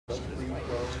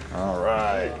All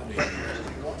right.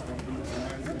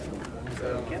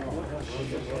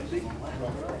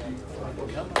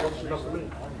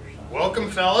 Welcome,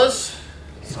 fellas.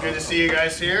 It's good to see you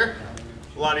guys here.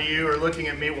 A lot of you are looking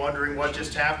at me wondering what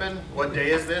just happened. What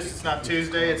day is this? It's not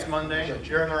Tuesday, it's Monday.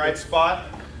 You're in the right spot.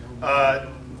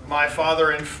 My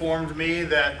father informed me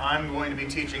that I'm going to be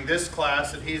teaching this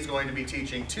class and he's going to be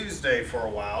teaching Tuesday for a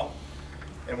while.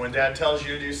 And when Dad tells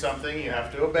you to do something, you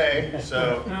have to obey.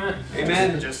 So,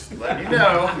 Amen. Just let you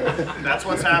know that's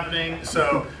what's happening.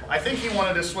 So, I think he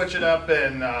wanted to switch it up,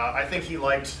 and I think he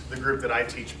liked the group that I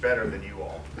teach better than you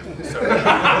all. So,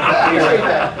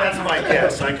 that's my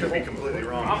guess. I could be completely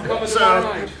wrong. I'm coming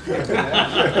so,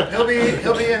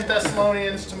 he'll be in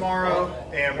Thessalonians tomorrow,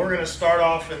 and we're going to start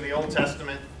off in the Old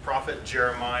Testament prophet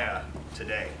Jeremiah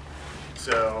today.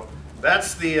 So,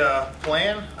 that's the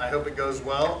plan. I hope it goes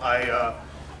well. I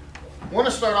want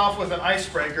to start off with an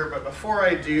icebreaker, but before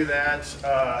I do that,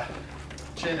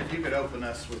 Chin, if you could open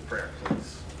us with prayer,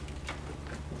 please.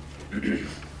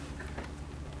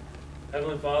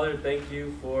 Heavenly Father, thank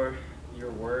you for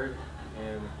your word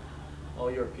and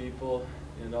all your people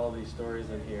and all these stories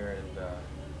in here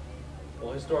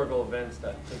and historical events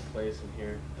that took place in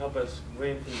here. Help us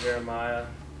glean from Jeremiah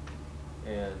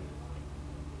and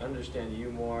understand you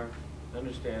more,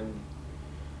 understand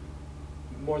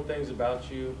more things about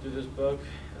you through this book.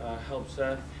 Help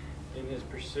Seth in his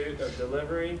pursuit of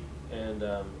delivery, and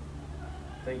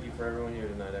thank you for everyone here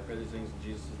tonight. I pray these things in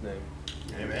Jesus' name.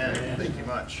 Amen. Amen. Thank you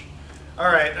much.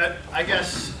 All right, I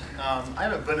guess I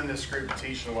haven't been in this group to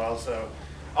teach in a while, so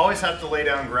I always have to lay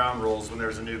down ground rules when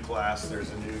there's a new class, there's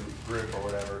a new group or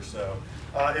whatever. So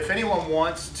if anyone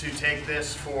wants to take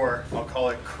this for, I'll call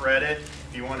it credit,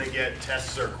 if you want to get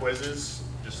tests or quizzes,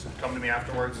 just come to me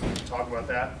afterwards and talk about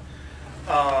that.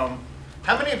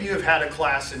 How many of you have had a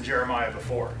class in Jeremiah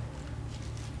before?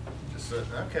 Just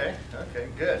okay,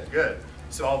 good.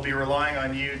 So I'll be relying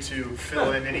on you to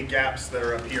fill in any gaps that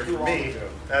are up here for me.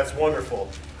 That's wonderful.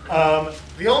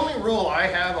 The only rule I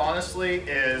have, honestly,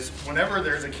 is whenever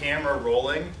there's a camera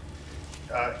rolling,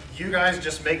 you guys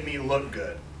just make me look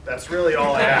good. That's really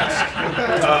all I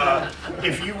ask.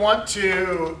 If you want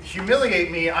to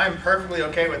humiliate me, I'm perfectly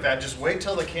okay with that. Just wait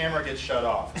till the camera gets shut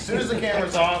off. As soon as the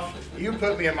camera's off, you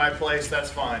put me in my place,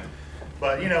 that's fine.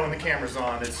 But you know, when the camera's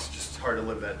on, it's just hard to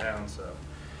live that down. So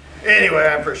anyway,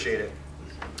 I appreciate it.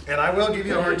 And I will give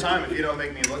you a hard time if you don't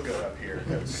make me look good up here,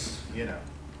 because, you know,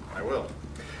 I will.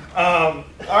 All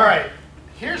right,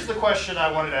 here's the question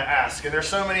I wanted to ask. And there's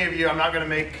so many of you, I'm not going to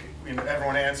make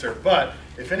everyone answer, but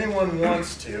if anyone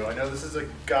wants to, I know this is a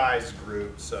guys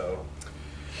group, so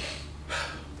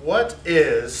what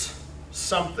is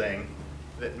something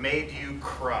that made you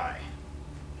cry?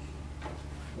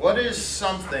 What is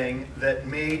something that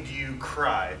made you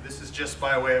cry? This is just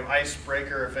by way of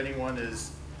icebreaker. If anyone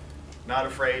is not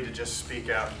afraid to just speak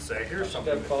out and say, here's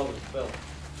something. Stepfather's bell.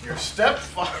 Your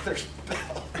stepfather's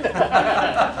bell.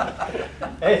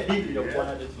 Hey, you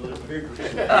applied it to the bigger.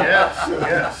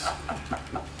 Yes.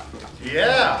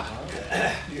 Yeah.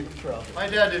 My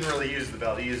dad didn't really use the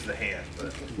belt, he used the hand.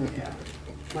 But Yeah.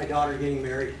 My daughter getting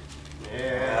married.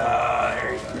 yeah,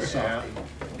 there you go.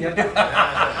 Yep.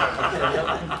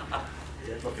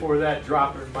 Before that,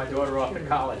 dropping my daughter off at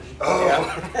college. Oh.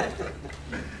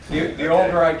 The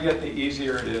older I get, the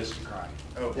easier it is to cry.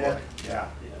 Oh boy. Yeah.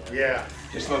 Yeah.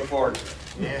 Just look forward to it.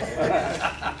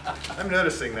 Yeah. I'm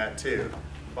noticing that too.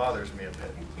 Bothers me a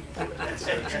bit. That's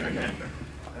so true.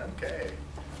 Okay.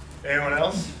 Anyone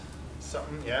else?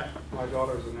 Something? Yeah? My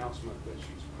daughter's announcement that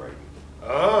she's pregnant.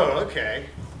 Oh, okay.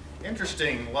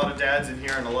 Interesting. A lot of dads in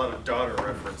here and a lot of daughter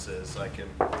references.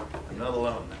 I'm not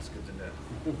alone. That's good to know.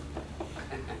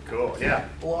 Cool. Yeah.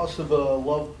 Loss of a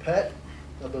beloved pet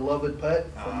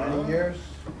for many years.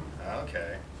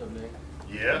 Okay. Something.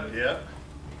 Yep.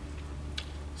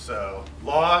 So,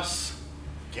 loss,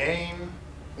 game,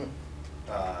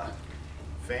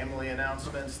 family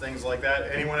announcements, things like that.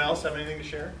 Anyone else have anything to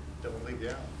share? Don't leave you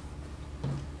out.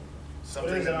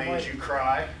 Something that made you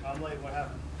cry? I'm late, what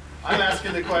happened? I'm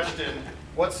asking the question,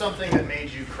 what's something that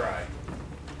made you cry?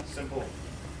 Simple.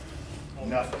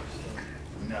 Nothing.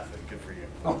 Nothing. Good for you.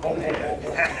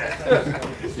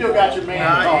 Still got your man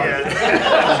Not card.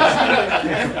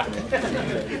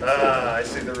 yet. I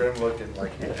see the room looking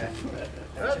like that.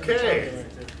 Okay.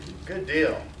 Good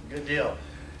deal.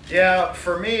 Yeah,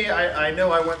 for me, I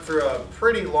know I went through a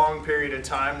pretty long period of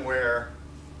time where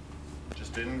I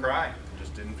just didn't cry.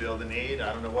 Just didn't feel the need.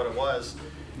 I don't know what it was.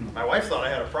 My wife thought I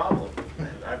had a problem.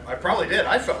 I probably did.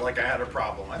 I felt like I had a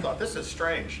problem. I thought, this is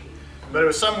strange. But it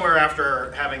was somewhere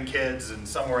after having kids and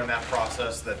somewhere in that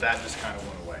process that just kind of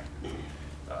went away.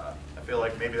 If feel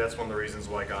like maybe that's one of the reasons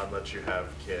why God lets you have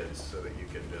kids, so that you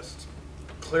can just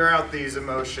clear out these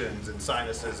emotions and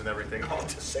sinuses and everything all at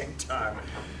the same time.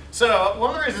 So one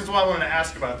of the reasons why I wanted to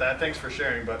ask about that, thanks for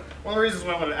sharing, but one of the reasons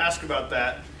why I wanted to ask about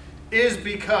that is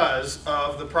because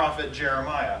of the prophet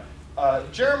Jeremiah.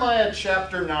 Jeremiah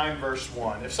chapter 9, verse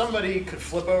 1. If somebody could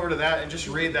flip over to that and just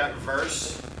read that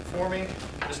verse for me,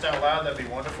 just out loud, that'd be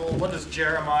wonderful. What does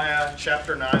Jeremiah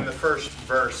chapter 9, the first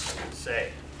verse,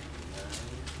 say?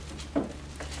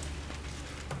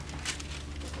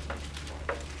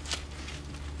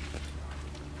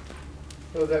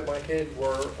 So that my head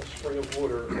were a spring of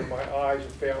water, and my eyes a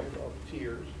fountain of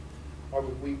tears. I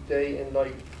would weep day and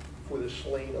night for the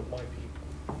slain of my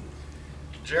people.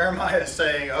 Jeremiah is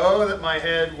saying, oh, that my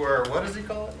head were, what does he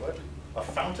call it? What? A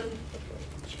fountain?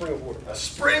 A spring of water. A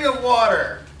spring of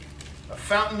water. A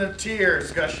fountain of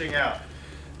tears gushing out.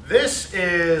 This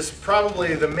is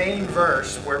probably the main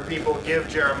verse where people give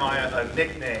Jeremiah a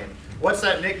nickname. What's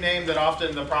that nickname that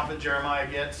often the prophet Jeremiah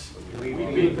gets?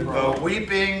 The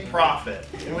weeping prophet.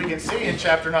 And we can see in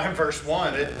chapter 9, verse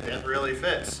 1, it really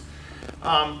fits.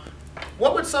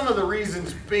 What would some of the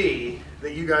reasons be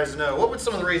that you guys know? What would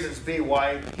some of the reasons be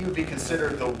why he would be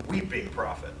considered the weeping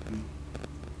prophet?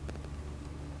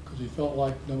 Because he felt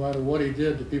like no matter what he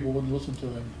did, the people wouldn't listen to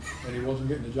him, and he wasn't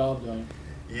getting the job done.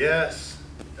 Yes.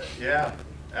 Yeah,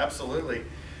 absolutely.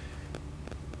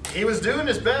 He was doing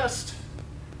his best.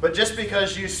 But just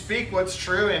because you speak what's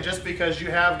true and just because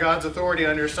you have God's authority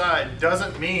on your side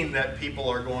doesn't mean that people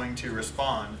are going to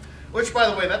respond. Which, by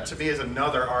the way, that to me is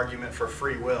another argument for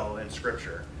free will in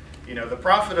Scripture. You know, the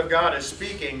prophet of God is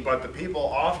speaking, but the people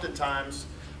oftentimes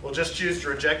will just choose to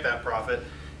reject that prophet.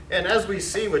 And as we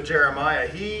see with Jeremiah,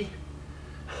 he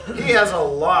has a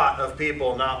lot of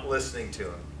people not listening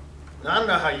to him. Now, I don't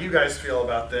know how you guys feel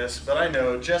about this, but I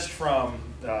know just from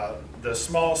the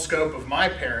small scope of my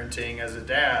parenting as a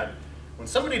dad, when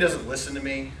somebody doesn't listen to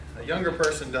me, a younger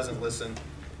person doesn't listen,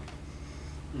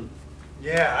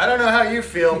 yeah, I don't know how you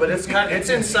feel, but it's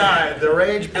inside. The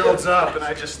rage builds up, and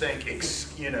I just think,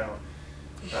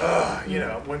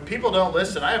 when people don't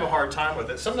listen, I have a hard time with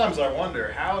it. Sometimes I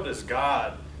wonder, how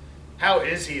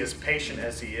is he as patient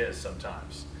as he is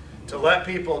sometimes? To let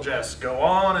people just go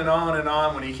on and on and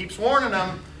on when he keeps warning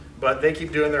them, but they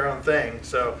keep doing their own thing.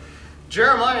 So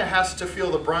Jeremiah has to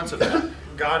feel the brunt of that.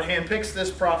 God handpicks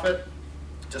this prophet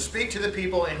to speak to the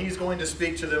people, and he's going to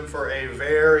speak to them for a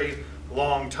very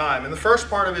long time. And the first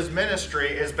part of his ministry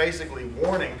is basically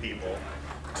warning people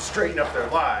to straighten up their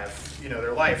life.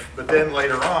 But then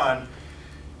later on,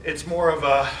 it's more of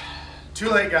a, too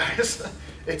late, guys.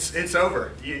 It's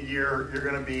over. You're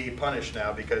going to be punished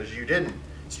now because you didn't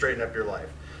straighten up your life.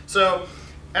 So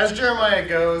as Jeremiah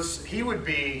goes, he would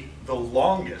be the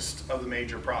longest of the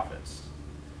major prophets.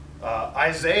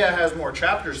 Isaiah has more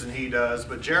chapters than he does,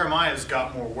 but Jeremiah's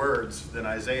got more words than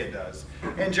Isaiah does.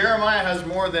 And Jeremiah has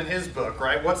more than his book,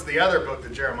 right? What's the other book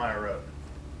that Jeremiah wrote?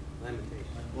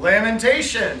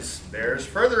 Lamentations. There's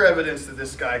further evidence that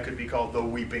this guy could be called the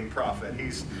weeping prophet.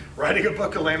 He's writing a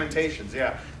book of Lamentations.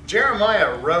 Yeah,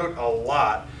 Jeremiah wrote a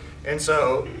lot, and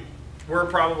so we're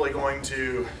probably going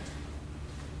to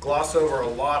gloss over a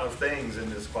lot of things in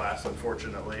this class,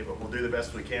 unfortunately, but we'll do the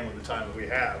best we can with the time that we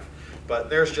have. But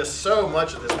there's just so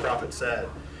much that this prophet said.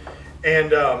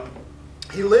 And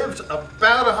he lived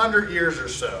about 100 years or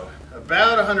so,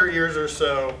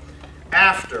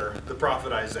 after the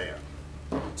prophet Isaiah.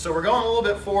 So we're going a little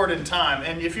bit forward in time.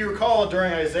 And if you recall,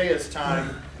 during Isaiah's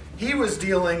time, he was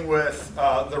dealing with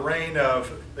the reign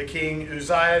of the king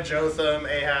Uzziah, Jotham,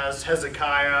 Ahaz,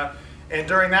 Hezekiah. And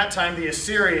during that time, the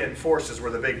Assyrian forces were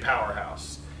the big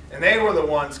powerhouse. And they were the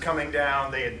ones coming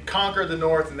down. They had conquered the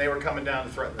north, and they were coming down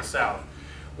to threaten the south.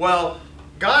 Well,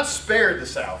 God spared the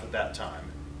south at that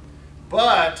time.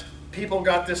 But people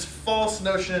got this false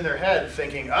notion in their head,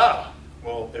 thinking,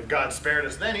 well, if God spared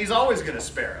us then, he's always going to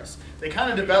spare us. They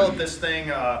kind of developed this thing,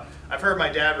 I've heard my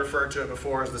dad refer to it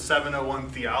before as the 701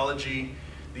 theology.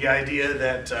 The idea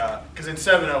that, because in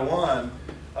 701,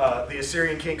 the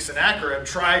Assyrian king Sennacherib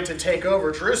tried to take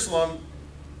over Jerusalem,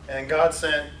 and God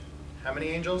sent how many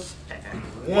angels?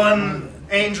 One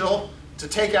angel to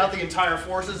take out the entire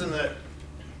forces, and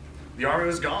the army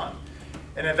was gone.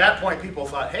 And at that point, people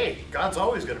thought, hey, God's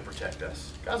always going to protect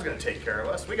us. God's going to take care of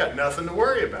us. We got nothing to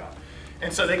worry about.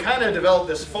 And so they kind of developed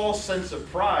this false sense of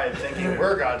pride, thinking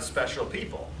we're God's special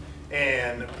people.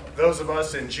 And those of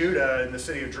us in Judah, in the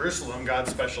city of Jerusalem, God's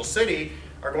special city,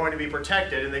 are going to be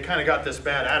protected. And they kind of got this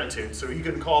bad attitude. So you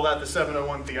can call that the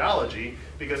 701 theology,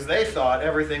 because they thought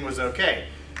everything was okay.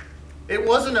 It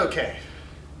wasn't okay.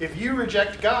 If you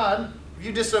reject God, if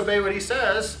you disobey what he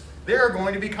says, there are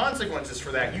going to be consequences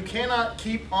for that. You cannot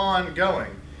keep on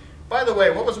going. By the way,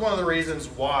 what was one of the reasons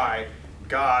why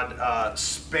God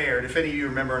spared, if any of you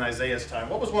remember in Isaiah's time,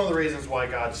 what was one of the reasons why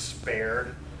God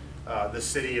spared the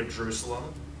city of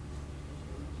Jerusalem?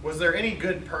 Was there any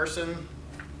good person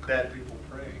that... People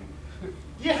praying.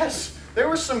 Yes, there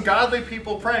were some godly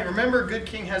people praying. Remember good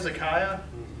King Hezekiah?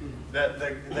 That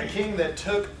the king that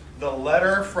took the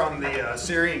letter from the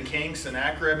Syrian king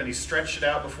Sennacherib, and he stretched it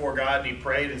out before God, and he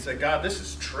prayed and said, God, this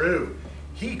is true.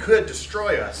 He could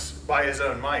destroy us by his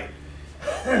own might.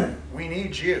 We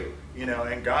need you, you know,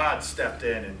 and God stepped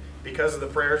in, and because of the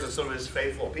prayers of some of his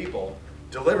faithful people,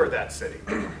 delivered that city.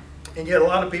 And yet a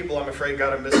lot of people, I'm afraid,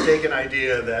 got a mistaken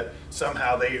idea that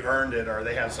somehow they earned it or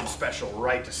they have some special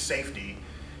right to safety.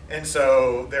 And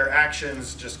so their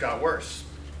actions just got worse.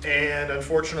 And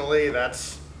unfortunately,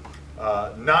 that's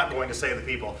not going to save the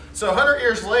people. So 100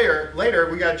 years later,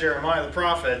 we got Jeremiah the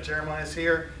prophet. Jeremiah's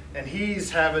here, and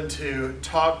he's having to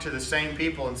talk to the same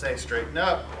people and say, straighten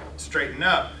up, straighten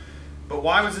up. But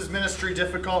why was his ministry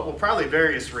difficult? Well, probably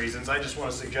various reasons. I just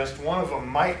want to suggest one of them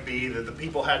might be that the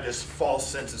people had this false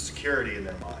sense of security in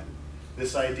their mind.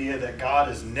 This idea that God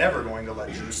is never going to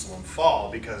let Jerusalem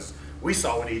fall, because we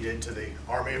saw what he did to the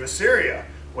army of Assyria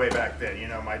way back then. You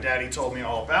know, my daddy told me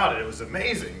all about it. It was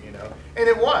amazing, you know, and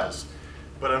it was.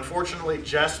 But unfortunately,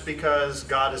 just because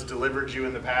God has delivered you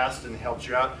in the past and helped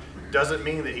you out doesn't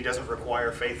mean that he doesn't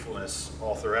require faithfulness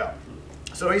all throughout.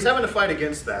 So he's having to fight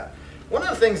against that. One of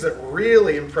the things that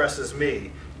really impresses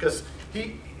me, because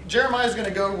Jeremiah's going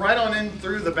to go right on in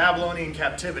through the Babylonian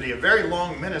captivity, a very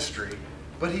long ministry,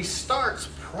 but he starts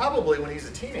probably when he's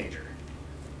a teenager.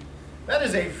 That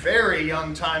is a very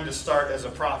young time to start as a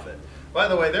prophet. By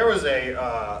the way, there was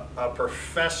a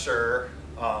professor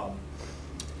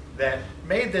that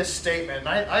made this statement, and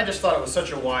I just thought it was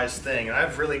such a wise thing, and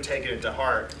I've really taken it to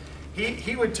heart.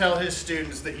 He would tell his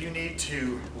students that you need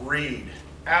to read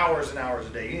hours and hours a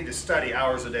day. You need to study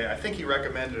hours a day. I think he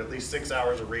recommended at least 6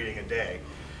 hours of reading a day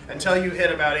until you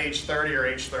hit about age 30 or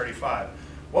age 35.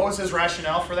 What was his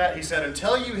rationale for that? He said,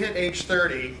 until you hit age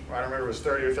 30, I don't remember if it was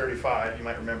 30 or 35, you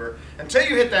might remember, until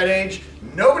you hit that age,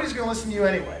 nobody's going to listen to you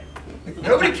anyway.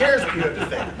 Nobody cares what you have to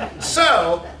think.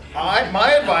 So,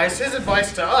 my advice, his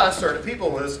advice to us, or to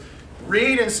people, was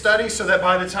read and study so that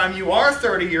by the time you are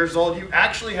 30 years old, you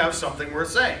actually have something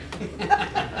worth saying.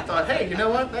 I thought, hey, you know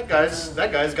what? That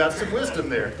guy's got some wisdom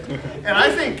there. And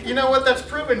I think, you know what? That's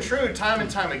proven true time and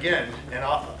time again. And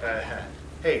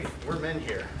hey, we're men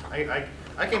here.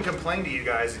 I can complain to you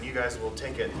guys, and you guys will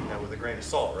take it, you know, with a grain of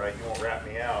salt, right? You won't rat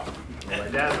me out. My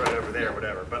dad's right over there,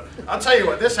 whatever. But I'll tell you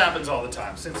what, this happens all the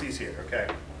time since he's here, okay?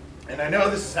 And I know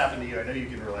this has happened to you. I know you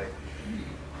can relate.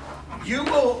 You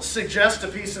will suggest a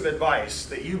piece of advice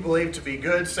that you believe to be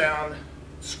good, sound,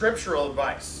 scriptural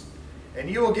advice. And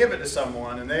you will give it to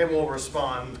someone, and they will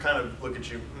respond, kind of look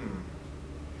at you,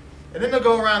 And then they'll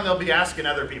go around, they'll be asking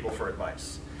other people for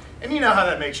advice. And you know how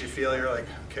that makes you feel. You're like,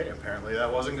 okay, apparently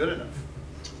that wasn't good enough.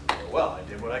 Well, I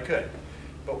did what I could.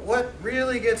 But what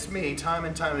really gets me time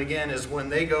and time again is when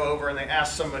they go over and they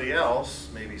ask somebody else,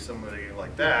 maybe somebody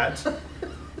like that,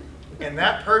 and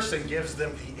that person gives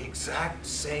them the exact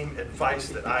same advice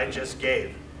that I just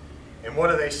gave. And what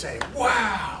do they say?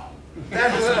 Wow,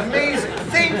 that is amazing.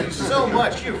 Thank you so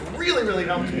much. You've really, really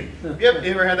helped me. You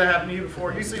ever had that happen to you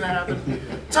before? You seen that happen?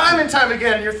 Time and time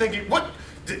again, and you're thinking, what?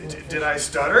 Did I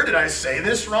stutter? Did I say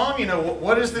this wrong? You know,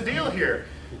 what is the deal here?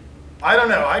 I don't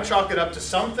know. I chalk it up to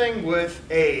something with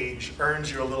age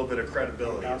earns you a little bit of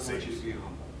credibility. God wants you to be humble.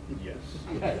 Yes.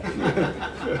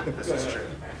 This is true.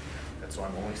 That's why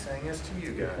I'm only saying this to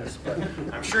you guys. But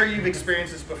I'm sure you've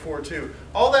experienced this before too.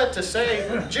 All that to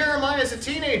say, Jeremiah is a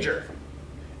teenager.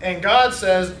 And God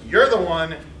says, you're the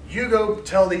one, you go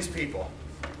tell these people.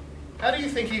 How do you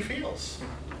think he feels?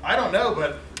 I don't know,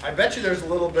 but I bet you there's a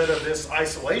little bit of this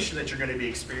isolation that you're going to be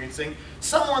experiencing.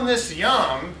 Someone this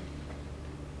young,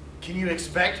 can you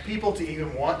expect people to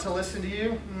even want to listen to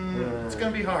you? It's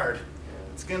going to be hard.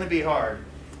 It's going to be hard.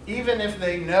 Even if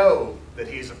they know that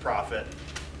he's a prophet,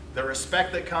 the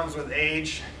respect that comes with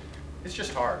age, it's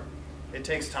just hard. It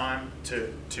takes time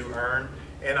to earn,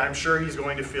 and I'm sure he's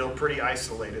going to feel pretty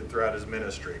isolated throughout his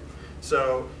ministry.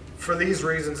 So for these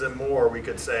reasons and more, we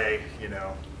could say, you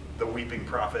know, the weeping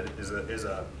prophet is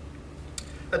a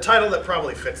title that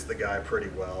probably fits the guy pretty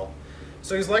well.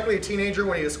 So he's likely a teenager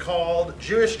when he was called.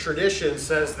 Jewish tradition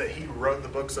says that he wrote the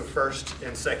books of 1st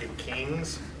and 2nd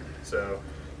Kings. So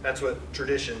that's what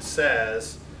tradition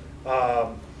says.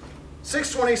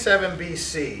 627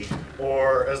 BC,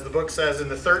 or as the book says, in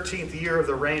the 13th year of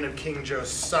the reign of King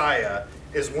Josiah,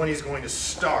 is when he's going to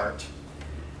start.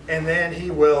 and then he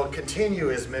will continue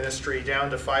his ministry down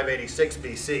to 586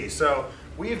 BC. So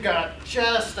we've got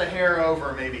just a hair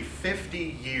over maybe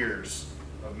 50 years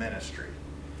of ministry.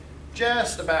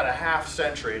 Just about a half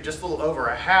century, just a little over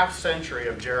a half century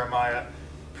of Jeremiah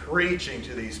preaching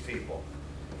to these people.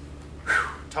 Whew.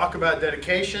 Talk about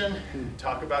dedication,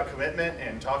 talk about commitment,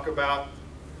 and talk about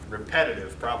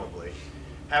repetitive, probably.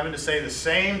 Having to say the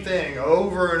same thing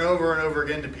over and over and over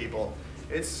again to people.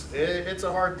 It's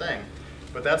a hard thing,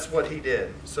 but that's what he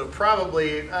did. So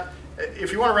probably,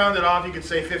 if you want to round it off, you could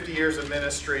say 50 years of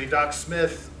ministry. Doc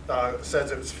Smith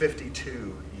says it was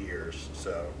 52 years.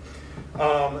 So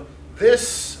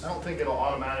this, I don't think it'll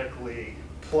automatically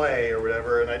play or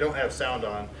whatever, and I don't have sound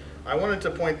on. I wanted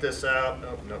to point this out.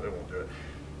 Oh, no, it won't do it.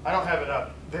 I don't have it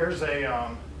up. There's a,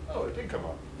 oh, it did come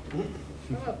up.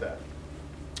 How about that?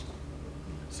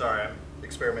 Sorry, I'm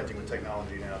experimenting with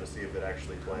technology now to see if it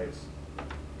actually plays,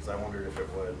 because I wondered if it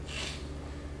would.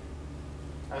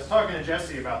 I was talking to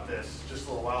Jesse about this just a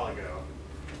little while ago,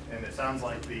 and it sounds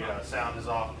like the sound is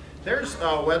off. There's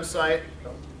a website.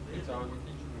 It's on.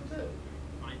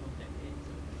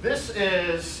 This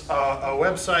is a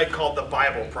website called the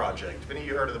Bible Project. Have any of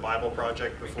you heard of the Bible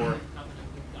Project before?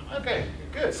 Okay,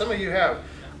 good. Some of you have.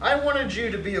 I wanted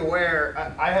you to be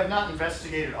aware, I have not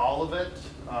investigated all of it,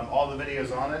 all the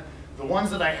videos on it. The ones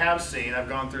that I have seen, I've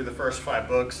gone through the first 5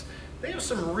 books. They have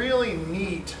some really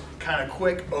neat, kind of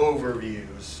quick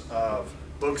overviews of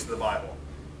books of the Bible.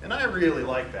 And I really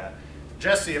like that.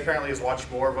 Jesse apparently has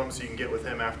watched more of them, so you can get with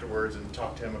him afterwards and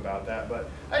talk to him about that. But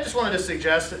I just wanted to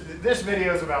suggest that this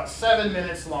video is about 7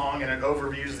 minutes long, and it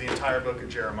overviews the entire book of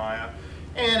Jeremiah.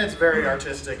 And it's very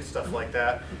artistic and stuff like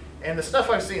that. And the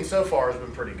stuff I've seen so far has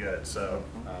been pretty good. So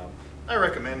I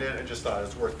recommend it. I just thought it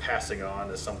was worth passing on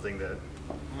as something that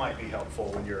might be helpful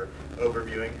when you're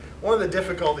overviewing. One of the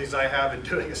difficulties I have in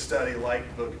doing a study like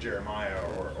the book of Jeremiah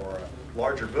or a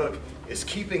larger book is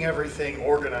keeping everything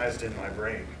organized in my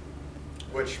brain.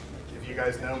 Which, if you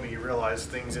guys know me, you realize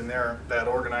things in there that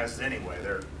organized anyway.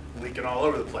 They're leaking all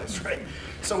over the place, right?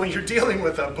 So when you're dealing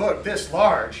with a book this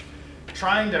large,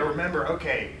 trying to remember,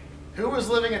 okay, who was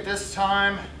living at this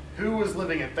time? Who was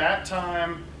living at that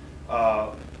time?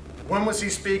 When was he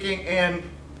speaking? And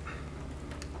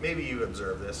maybe you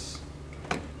observe this.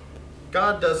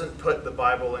 God doesn't put the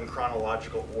Bible in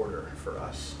chronological order for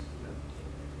us.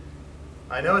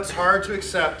 I know it's hard to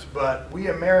accept, but we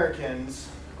Americans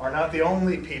are not the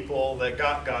only people that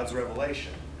got God's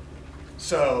revelation.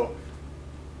 So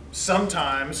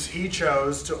sometimes he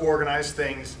chose to organize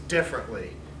things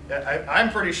differently. I'm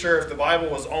pretty sure if the Bible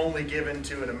was only given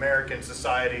to an American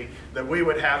society, that we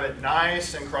would have it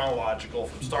nice and chronological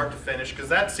from start to finish, because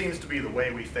that seems to be the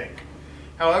way we think.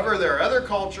 However, there are other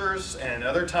cultures and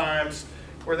other times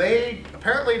where they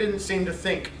apparently didn't seem to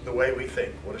think the way we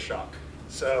think. What a shock.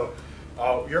 So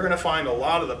you're going to find a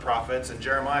lot of the prophets, and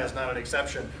Jeremiah is not an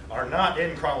exception, are not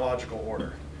in chronological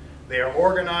order. They are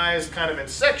organized kind of in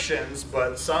sections,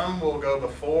 but some will go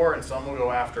before and some will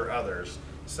go after others.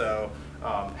 So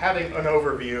having an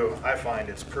overview, I find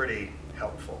it's pretty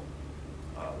helpful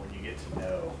when you get to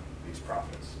know these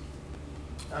prophets.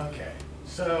 Okay,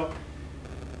 so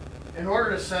in order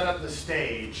to set up the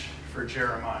stage for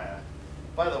Jeremiah,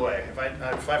 by the way, if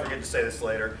I forget to say this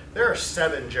later, there are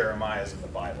 7 Jeremiahs in the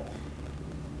Bible.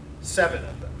 7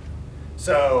 of them.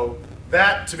 So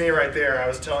that, to me right there, I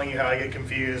was telling you how I get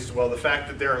confused. Well, the fact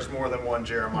that there is more than one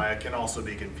Jeremiah can also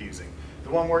be confusing. The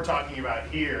one we're talking about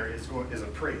here is a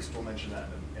priest. We'll mention that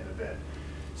in a bit.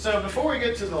 So before we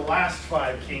get to the last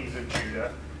 5 kings of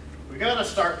Judah, we got to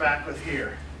start back with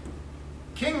here.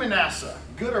 King Manasseh,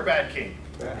 good or bad king?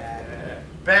 Bad.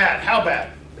 Bad. How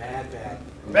bad? Bad, bad.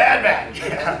 Bad, bad.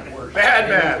 Yeah. Bad,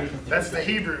 bad. That's the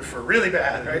Hebrew for really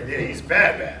bad, right? Yeah, he's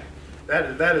bad, bad.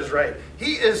 That is right.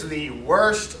 He is the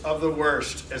worst of the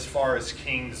worst as far as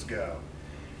kings go.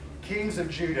 Kings of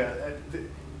Judah.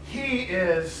 He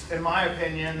is, in my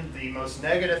opinion, the most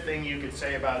negative thing you could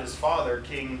say about his father,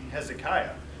 King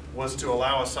Hezekiah, was to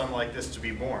allow a son like this to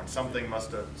be born. Some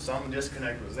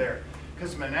disconnect was there.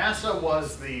 Because Manasseh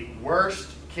was the worst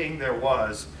king there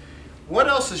was. What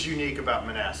else is unique about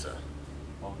Manasseh?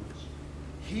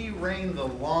 He reigned the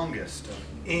longest of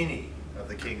any of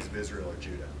the kings of Israel or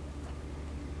Judah.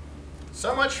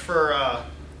 So much for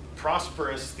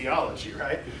prosperous theology,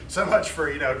 right? So much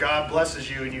for, God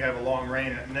blesses you and you have a long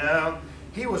reign. No,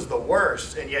 he was the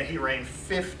worst, and yet he reigned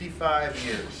 55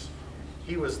 years.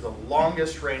 He was the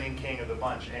longest reigning king of the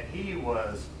bunch, and he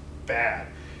was bad.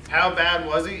 How bad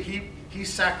was he? He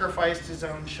sacrificed his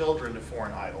own children to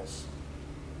foreign idols.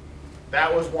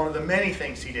 That was one of the many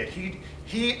things he did.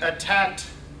 He attacked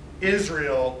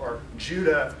Israel or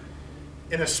Judah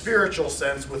in a spiritual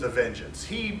sense with a vengeance.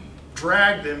 He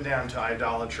dragged them down to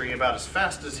idolatry about as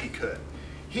fast as he could.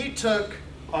 He took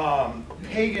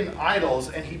pagan idols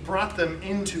and he brought them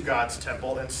into God's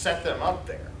temple and set them up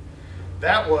there.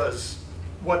 That was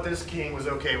what this king was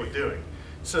okay with doing.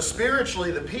 So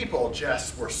spiritually, the people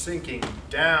just were sinking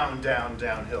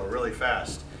downhill really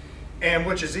fast. And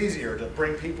which is easier, to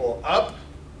bring people up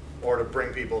or to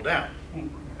bring people down?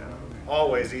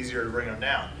 Always easier to bring them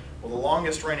down. Well, the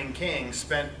longest reigning king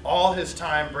spent all his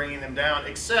time bringing them down,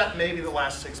 except maybe the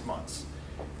last 6 months,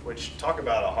 which, talk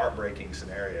about a heartbreaking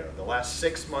scenario. The last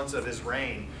 6 months of his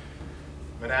reign,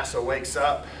 Manasseh wakes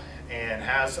up and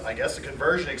has, I guess, a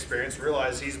conversion experience,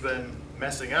 realizes he's been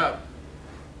messing up.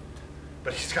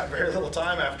 But he's got very little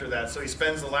time after that, so he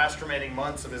spends the last remaining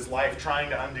months of his life trying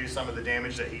to undo some of the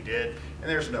damage that he did, and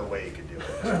there's no way he could do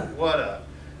it.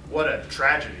 What a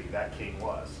tragedy that king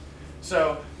was.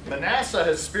 So Manasseh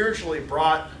has spiritually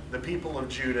brought the people of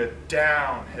Judah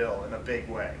downhill in a big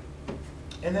way.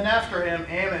 And then after him,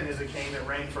 Ammon is a king that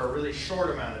reigned for a really short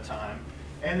amount of time,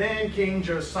 and then King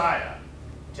Josiah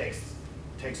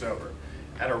takes over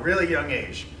at a really young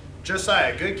age.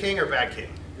 Josiah, good king or bad king?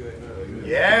 Good.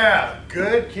 Yeah,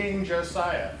 good King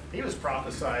Josiah. He was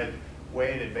prophesied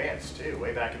way in advance too,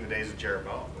 way back in the days of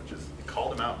Jeroboam, which is, he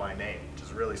called him out by name, which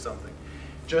is really something.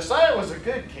 Josiah was a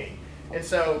good king, and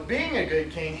so being a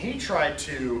good king, he tried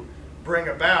to bring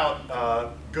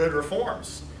about good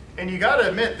reforms. And you got to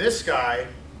admit, this guy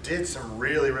did some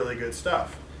really, really good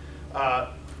stuff.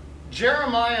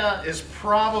 Jeremiah is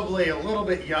probably a little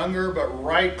bit younger, but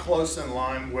right close in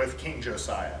line with King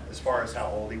Josiah, as far as how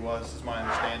old he was, is my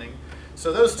understanding.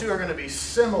 So those two are going to be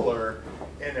similar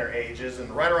in their ages and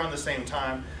right around the same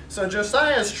time. So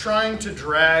Josiah is trying to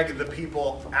drag the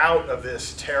people out of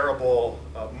this terrible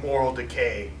moral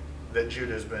decay that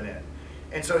Judah's been in.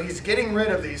 And so he's getting rid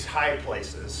of these high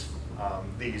places,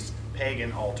 these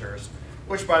pagan altars,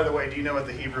 which, by the way, do you know what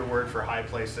the Hebrew word for high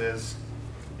place is?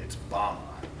 It's Bama.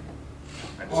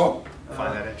 I just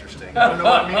find that interesting. I don't know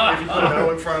what it means. If you put an O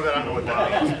in front of it, I don't know what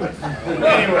that means. But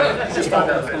anyway, I just thought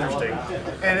that was interesting.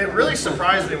 And it really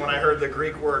surprised me when I heard the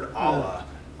Greek word Allah.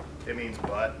 It means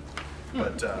but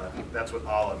that's what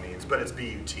Allah means. But it's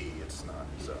B-U-T. It's not.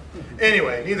 So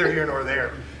anyway, neither here nor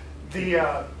there.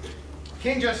 The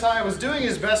King Josiah was doing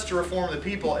his best to reform the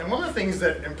people. And one of the things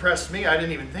that impressed me, I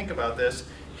didn't even think about this,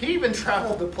 he even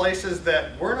traveled to places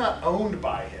that were not owned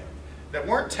by him, that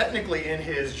weren't technically in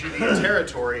his Judean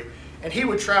territory, and he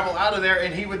would travel out of there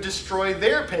and he would destroy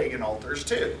their pagan altars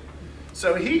too.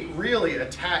 So he really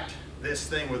attacked this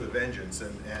thing with a vengeance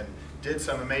and did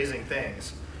some amazing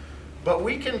things. But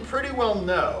we can pretty well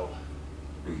know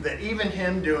that even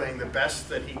him doing the best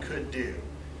that he could do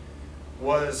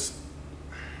was,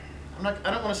 I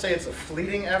don't want to say it's a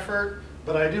fleeting effort,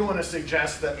 but I do want to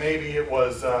suggest that maybe it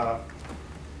was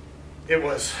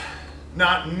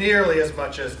not nearly as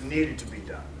much as needed to be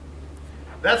done.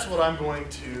 That's what I'm going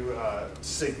to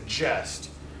suggest.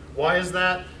 Why is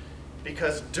that?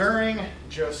 Because during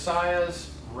Josiah's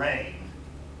reign,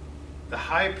 the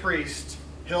high priest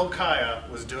Hilkiah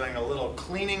was doing a little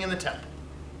cleaning in the temple.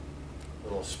 A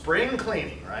little spring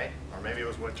cleaning, right? Or maybe it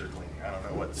was winter cleaning. I don't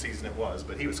know what season it was,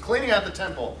 but he was cleaning out the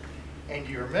temple. And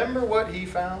do you remember what he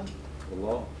found? The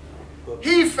law.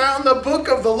 He found the book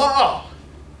of the law.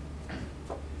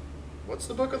 What's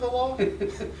the book of the law?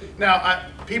 Now,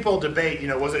 people debate,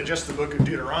 was it just the book of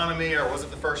Deuteronomy or was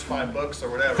it the first 5 books or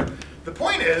whatever? The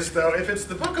point is, though, if it's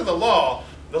the book of the law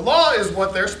is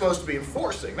what they're supposed to be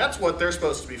enforcing. That's what they're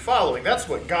supposed to be following. That's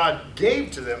what God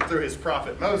gave to them through his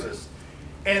prophet Moses.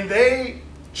 And they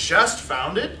just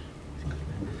found it.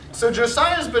 So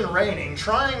Josiah's been reigning,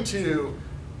 trying to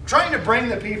bring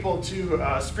the people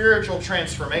to spiritual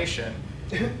transformation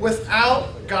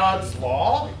without God's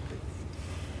law.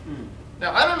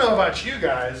 Now, I don't know about you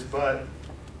guys, but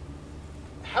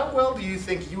how well do you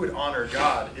think you would honor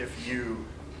God if you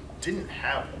didn't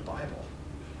have the Bible?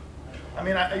 I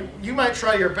mean, you might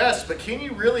try your best, but can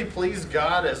you really please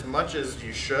God as much as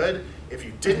you should if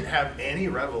you didn't have any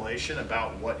revelation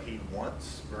about what he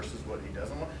wants versus what he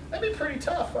doesn't want? That'd be pretty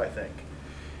tough, I think.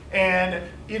 And,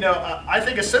 I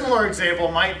think a similar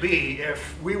example might be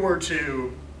if we were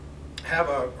to have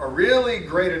a really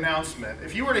great announcement.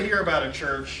 If you were to hear about a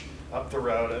church up the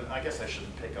road, and I guess I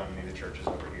shouldn't pick on any of the churches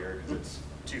over here because it's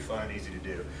too fun and easy to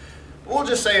do. But we'll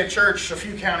just say a church a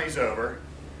few counties over.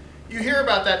 You hear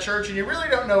about that church and you really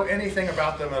don't know anything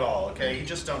about them at all, okay? You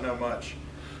just don't know much.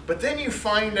 But then you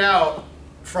find out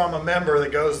from a member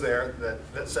that goes there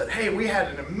that said, hey, we had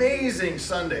an amazing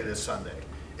Sunday this Sunday.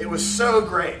 It was so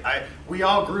great. We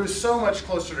all grew so much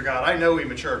closer to God. I know we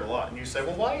matured a lot. And you say,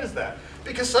 well, why is that?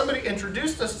 Because somebody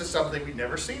introduced us to something we'd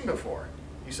never seen before.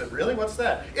 You said, really? What's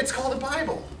that? It's called a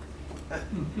Bible.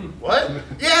 What?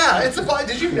 Yeah, it's a Bible.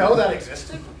 Did you know that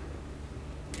existed?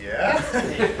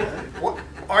 Yeah. All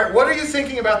right, what are you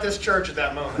thinking about this church at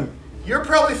that moment? You're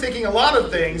probably thinking a lot of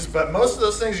things, but most of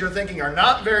those things you're thinking are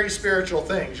not very spiritual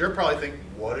things. You're probably thinking,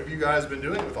 what have you guys been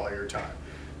doing with all your time?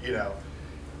 You know,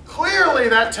 clearly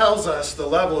that tells us the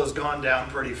level has gone down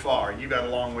pretty far. You got a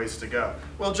long ways to go.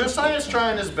 Well, Josiah's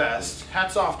trying his best.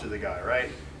 Hats off to the guy, right?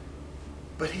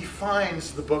 But he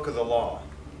finds the book of the law.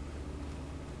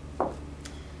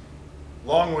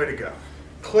 Long way to go.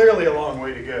 Clearly a long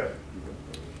way to go.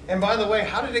 And by the way,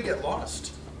 how did it get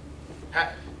lost?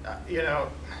 You know,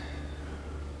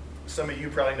 some of you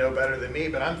probably know better than me,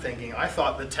 but I'm thinking, I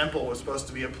thought the temple was supposed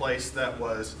to be a place that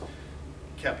was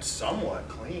kept somewhat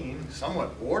clean,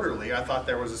 somewhat orderly. I thought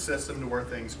there was a system to where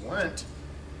things went.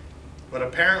 But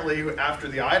apparently, after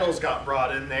the idols got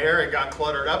brought in there, it got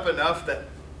cluttered up enough that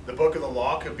the book of the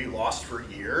law could be lost for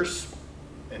years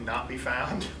and not be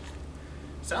found.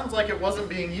 Sounds like it wasn't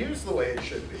being used the way it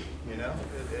should be, you know?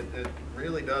 It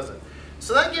really doesn't.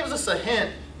 So that gives us a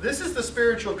hint. This is the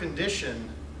spiritual condition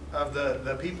of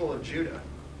the people of Judah.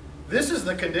 This is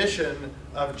the condition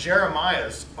of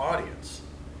Jeremiah's audience.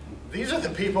 These are the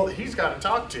people that he's got to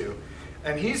talk to,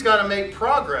 and he's got to make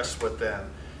progress with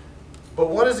them. But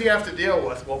what does he have to deal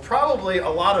with? Well, probably a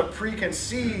lot of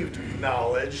preconceived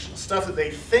knowledge, stuff that they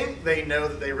think they know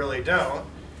that they really don't,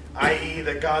 i.e.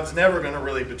 that God's never going to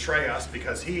really betray us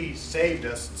because he saved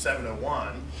us in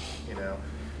 701, you know.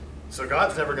 So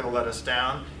God's never going to let us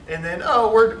down. And then,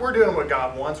 oh, we're doing what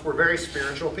God wants. We're very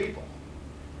spiritual people.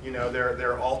 You know,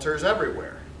 there are altars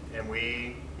everywhere. And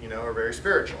we, you know, are very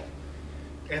spiritual.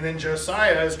 And then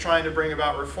Josiah is trying to bring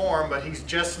about reform, but he's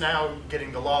just now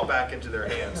getting the law back into their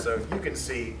hands. So you can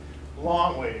see,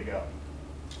 long way to go.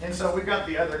 And so we've got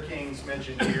the other kings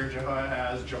mentioned here,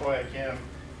 Jehoahaz, Jehoiakim,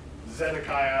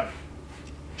 Zedekiah,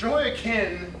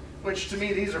 Jehoiakim, which to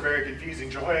me these are very confusing.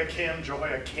 Jehoiakim,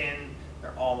 Jehoiakim,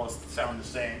 they're almost sound the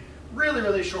same. Really,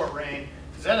 really short reign.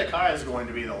 Zedekiah is going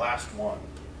to be the last one.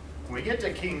 When we get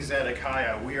to King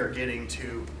Zedekiah, we are getting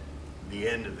to the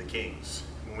end of the kings.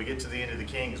 When we get to the end of the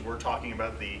kings, we're talking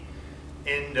about the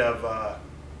end of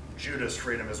Judah's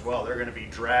freedom as well. They're going to be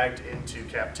dragged into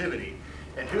captivity.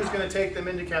 And who's going to take them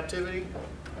into captivity?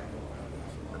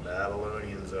 The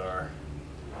Babylonians are.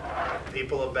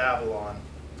 People of Babylon.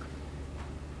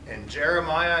 And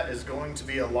Jeremiah is going to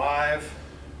be alive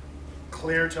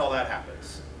clear till that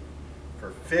happens.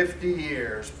 For 50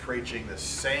 years preaching the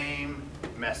same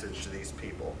message to these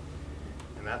people.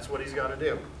 And that's what he's got to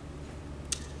do.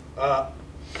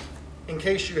 In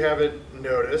case you haven't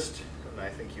noticed, and I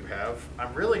think you have,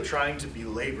 I'm really trying to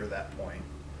belabor that point.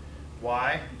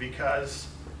 Why? Because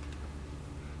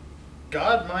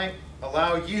God might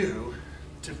allow you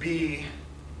to be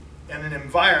in an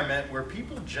environment where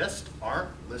people just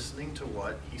aren't listening to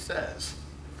what he says.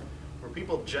 Where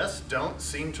people just don't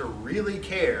seem to really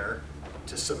care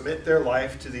to submit their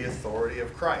life to the authority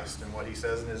of Christ and what he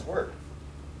says in his word.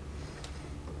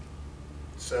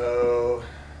 So,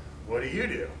 what do?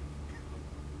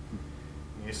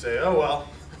 And you say, oh, well,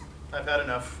 I've had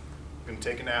enough. I'm going to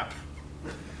take a nap.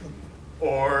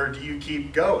 Or do you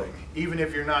keep going, even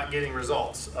if you're not getting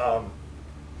results?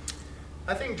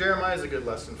 I think Jeremiah is a good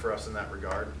lesson for us in that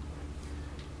regard.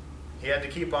 He had to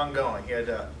keep on going. He had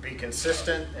to be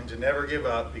consistent and to never give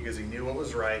up because he knew what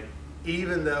was right,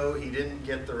 even though he didn't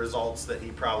get the results that he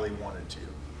probably wanted to.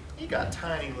 He got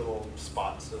tiny little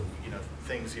spots of, you know,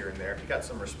 things here and there. He got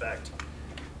some respect,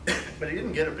 but he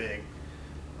didn't get a big,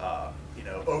 you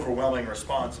know, overwhelming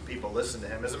response of people listening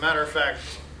to him. As a matter of fact,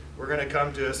 we're going to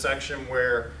come to a section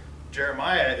where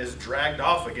Jeremiah is dragged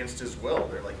off against his will.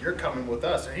 They're like, you're coming with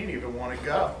us, and he didn't even want to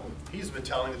go. He's been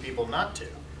telling the people not to,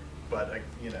 but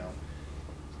you know,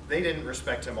 they didn't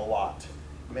respect him a lot,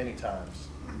 many times.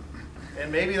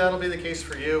 And maybe that'll be the case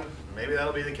for you. Maybe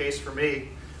that'll be the case for me.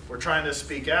 We're trying to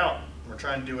speak out. We're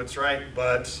trying to do what's right,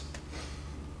 but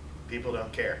people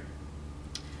don't care.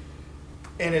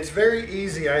 And it's very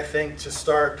easy, I think, to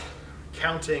start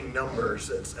counting numbers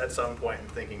at some point and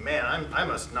thinking, man, I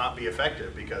must not be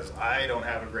effective because I don't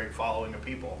have a great following of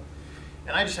people.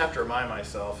 And I just have to remind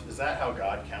myself, is that how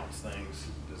God counts things?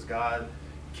 Does God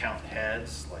count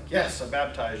heads? Like, yes, I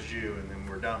baptized you and then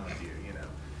we're done with you, you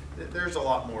know. There's a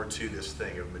lot more to this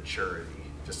thing of maturity,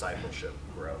 discipleship,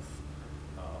 growth.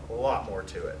 A lot more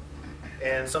to it.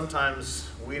 And sometimes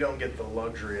we don't get the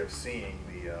luxury of seeing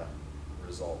the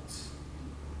results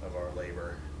of our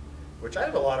labor. which I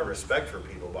have a lot of respect for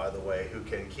people, by the way, who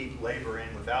can keep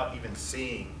laboring without even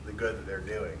seeing the good that they're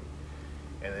doing.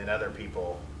 And then other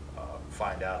people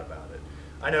find out about it.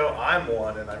 I know I'm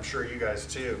one, and I'm sure you guys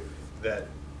too, that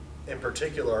in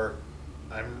particular,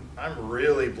 I'm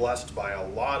really blessed by a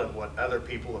lot of what other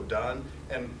people have done,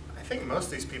 and I think most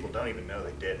of these people don't even know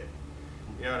they did it.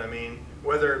 You know what I mean?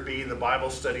 Whether it be the Bible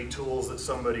study tools that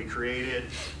somebody created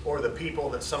or the people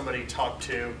that somebody talked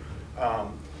to.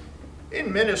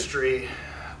 In ministry,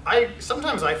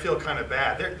 sometimes I feel kind of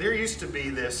bad. There used to be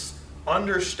this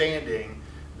understanding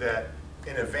that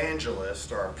an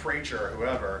evangelist or a preacher or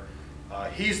whoever,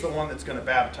 he's the one that's going to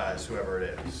baptize whoever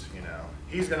it is. You know,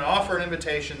 he's going to offer an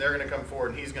invitation, they're going to come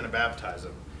forward, and he's going to baptize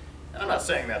them. And I'm not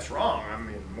saying that's wrong. I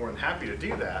mean, more than happy to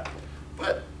do that.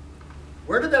 But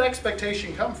where did that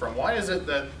expectation come from? Why is it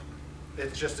that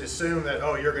it's just assumed that,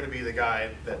 oh, you're going to be the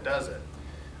guy that does it?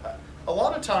 A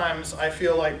lot of times I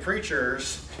feel like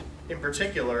preachers, in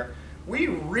particular, we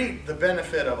reap the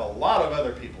benefit of a lot of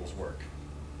other people's work.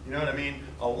 You know what I mean?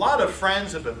 A lot of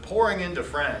friends have been pouring into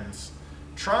friends,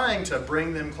 trying to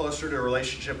bring them closer to a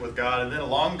relationship with God, and then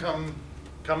along come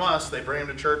us, they bring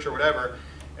them to church or whatever,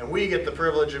 and we get the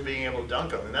privilege of being able to dunk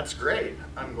them, and that's great.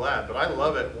 I'm glad, but I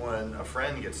love it when a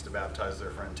friend gets to baptize their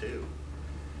friend too,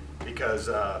 because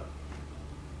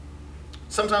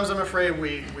sometimes I'm afraid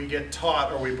we get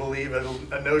taught or we believe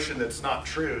a notion that's not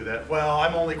true, that, well,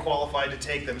 I'm only qualified to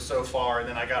take them so far, and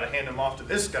then I got to hand them off to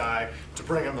this guy to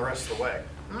bring them the rest of the way.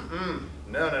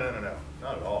 No,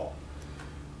 not at all.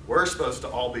 We're supposed to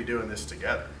all be doing this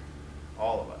together,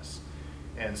 all of us.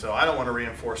 And so I don't want to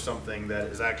reinforce something that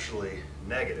is actually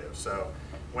negative. So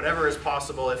whenever is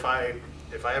possible, if I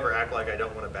ever act like I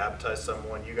don't want to baptize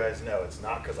someone, you guys know it's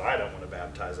not because I don't want to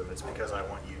baptize them, it's because I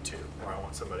want you to, or I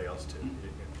want somebody else to.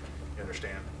 You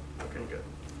understand? Okay, good.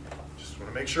 Just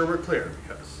want to make sure we're clear,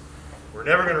 because we're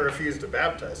never going to refuse to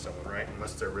baptize someone, right?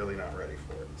 Unless they're really not ready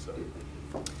for it. So,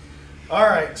 all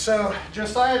right, so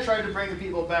Josiah tried to bring the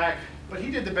people back, but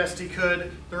he did the best he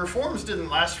could. The reforms didn't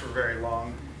last for very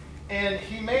long, and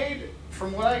he made,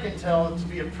 from what I can tell, it to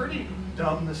be a pretty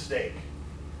dumb mistake.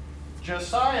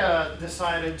 Josiah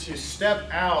decided to step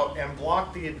out and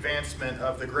block the advancement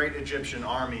of the great Egyptian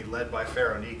army led by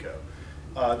Pharaoh Necho.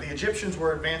 The Egyptians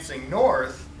were advancing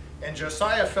north, and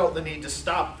Josiah felt the need to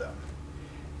stop them.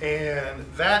 And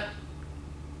that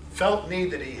felt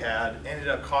need that he had ended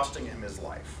up costing him his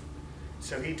life.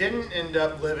 So he didn't end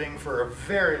up living for a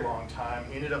very long time.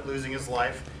 He ended up losing his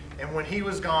life. And when he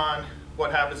was gone,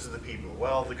 what happens to the people?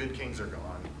 Well, the good kings are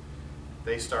gone.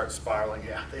 They start spiraling,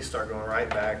 they start going right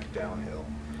back downhill.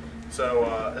 So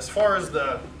as far as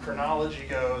the chronology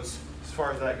goes,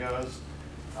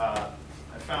 I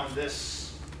found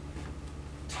this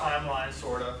timeline,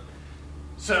 sort of.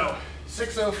 So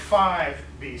 605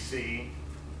 BC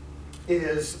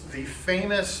is the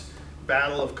famous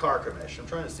Battle of Carchemish. I'm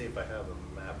trying to see if I have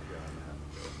a map here on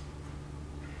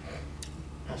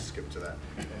that. I'll skip to that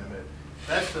in a minute.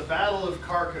 That's the Battle of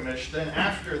Carchemish. Then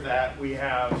after that, we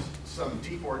have some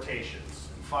deportations.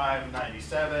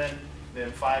 597,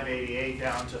 then 588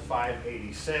 down to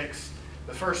 586.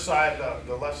 The first side,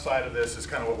 the left side of this is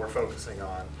kind of what we're focusing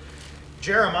on.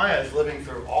 Jeremiah is living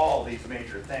through all these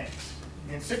major things.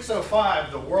 In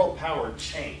 605, the world power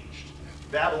changed.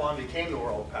 Babylon became the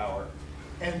world power.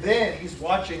 And then he's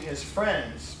watching his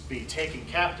friends be taken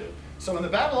captive. So when the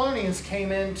Babylonians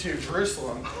came into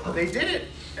Jerusalem, they did it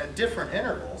at different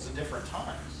intervals at different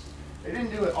times. They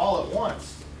didn't do it all at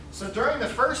once. So during the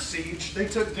first siege, they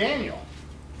took Daniel.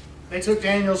 They took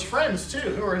Daniel's friends too.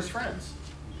 Who are his friends?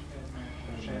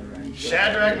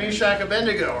 Shadrach, Meshach,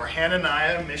 Abednego, or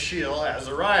Hananiah, Mishael,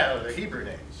 Azariah, the Hebrew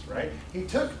names, right? He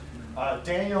took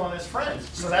Daniel and his friends.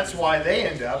 So that's why they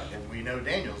end up, and we know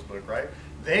Daniel's book, right?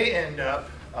 They end up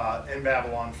in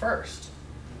Babylon first.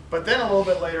 But then a little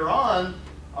bit later on,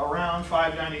 around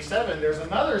 597, there's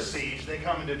another siege. They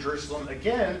come into Jerusalem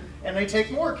again, and they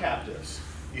take more captives.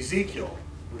 Ezekiel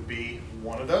would be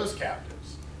one of those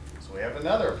captives. So we have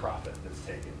another prophet that's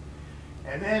taken.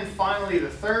 And then finally, the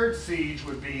third siege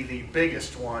would be the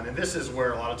biggest one, and this is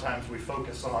where a lot of times we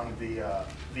focus on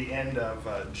the end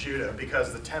of Judah,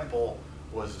 because the temple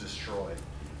was destroyed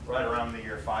right around the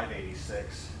year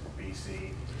 586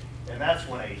 BC. And that's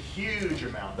when a huge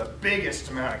amount, the biggest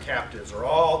amount of captives are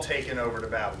all taken over to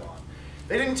Babylon.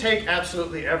 They didn't take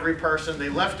absolutely every person. They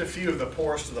left a few of the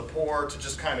poorest of the poor to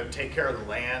just kind of take care of the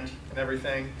land and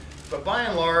everything. But by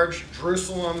and large,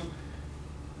 Jerusalem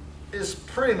is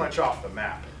pretty much off the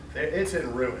map. It's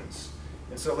in ruins.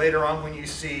 And so later on when you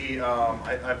see,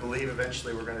 I believe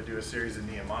eventually we're going to do a series of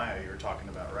Nehemiah you were talking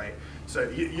about, right? So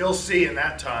you'll see in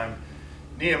that time,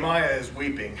 Nehemiah is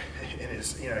weeping, and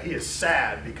he is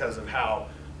sad because of how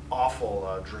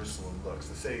awful Jerusalem looks.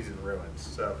 The city's in ruins.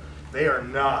 So they are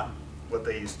not what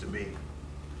they used to be.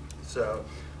 So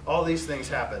all these things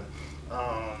happen.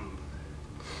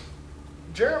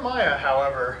 Jeremiah,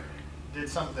 however, did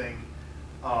something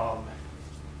that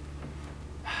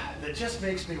just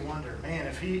makes me wonder, man,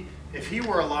 if he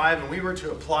were alive and we were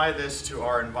to apply this to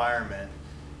our environment,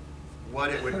 what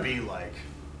it would be like.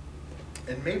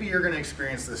 And maybe you're going to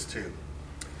experience this too.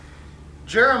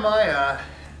 Jeremiah,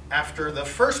 after the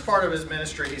first part of his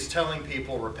ministry, he's telling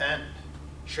people, repent,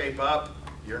 shape up,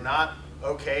 you're not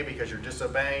okay because you're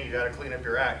disobeying, you got to clean up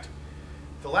your act.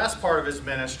 The last part of his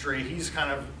ministry, he's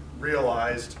kind of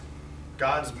realized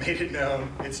God's made it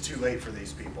known it's too late for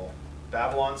these people.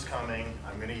 Babylon's coming,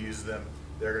 I'm going to use them,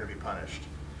 they're going to be punished.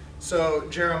 So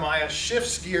Jeremiah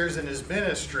shifts gears in his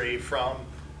ministry from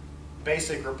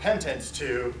basic repentance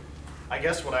to, I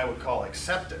guess, what I would call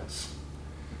acceptance.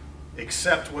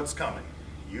 Accept what's coming.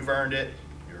 You've earned it,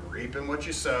 you're reaping what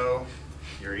you sow,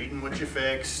 you're eating what you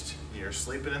fixed, you're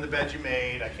sleeping in the bed you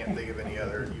made. I can't think of any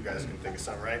other, you guys can think of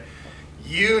some, right?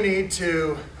 You need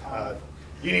to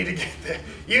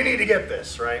get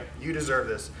this, right? You deserve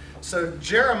this. So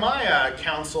Jeremiah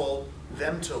counseled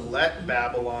them to let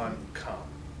Babylon come.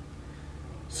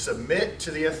 Submit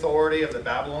to the authority of the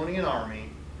Babylonian army,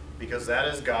 because that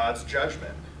is God's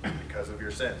judgment because of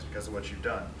your sins, because of what you've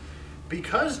done.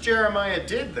 Because Jeremiah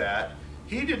did that,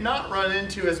 he did not run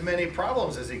into as many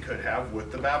problems as he could have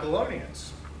with the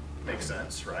Babylonians. Makes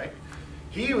sense, right?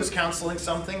 He was counseling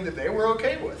something that they were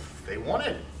okay with. They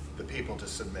wanted the people to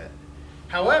submit.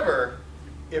 However,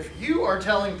 if you are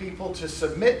telling people to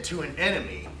submit to an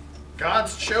enemy,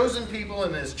 God's chosen people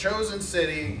in his chosen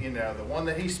city, the one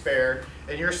that he spared,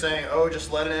 and you're saying, oh,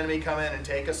 just let an enemy come in and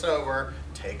take us over,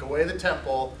 take away the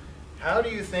temple, how do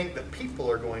you think the people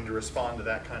are going to respond to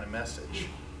that kind of message?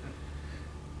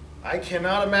 I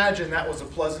cannot imagine that was a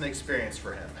pleasant experience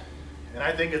for him. And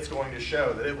I think it's going to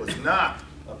show that it was not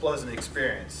a pleasant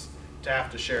experience to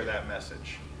have to share that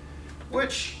message.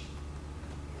 Which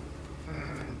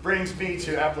brings me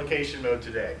to application mode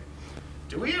today.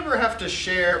 Do we ever have to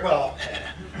share? Well,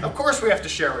 of course we have to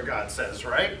share what God says,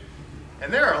 right?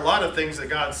 And there are a lot of things that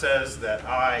God says that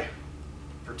I'm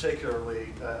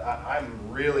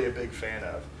really a big fan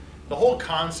of. The whole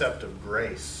concept of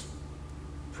grace,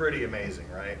 pretty amazing,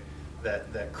 right?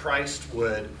 That Christ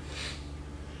would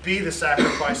be the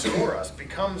sacrifice for us,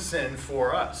 become sin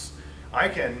for us. I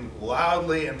can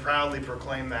loudly and proudly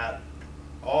proclaim that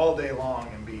all day long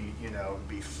and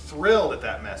be thrilled at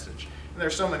that message. And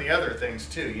there's so many other things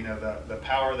too, the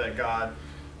power that God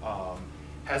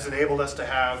has enabled us to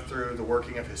have through the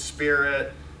working of his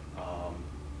Spirit,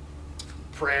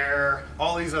 prayer,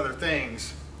 all these other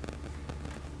things.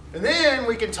 And then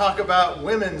we can talk about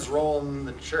women's role in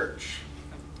the church.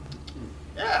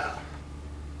 Yeah.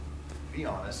 Be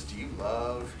honest, do you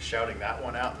love shouting that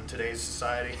one out in today's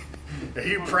society? Are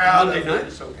you proud of it?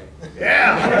 It's okay.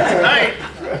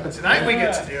 Yeah, tonight we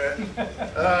get to do it.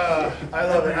 I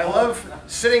love it. I love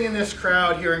sitting in this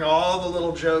crowd, hearing all the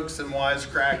little jokes and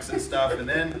wisecracks and stuff, and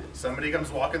then somebody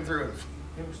comes walking through.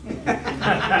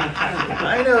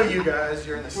 I know you guys,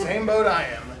 you're in the same boat I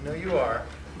am. I know you are,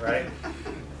 right?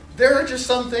 There are just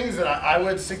some things that I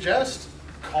would suggest,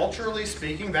 culturally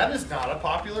speaking, that is not a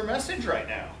popular message right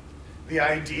now. The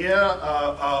idea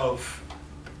of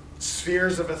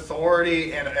spheres of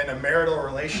authority and a marital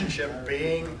relationship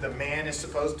being the man is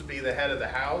supposed to be the head of the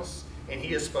house, and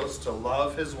he is supposed to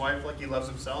love his wife like he loves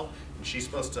himself, and she's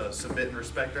supposed to submit and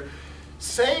respect her.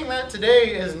 Saying that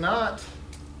today is not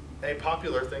a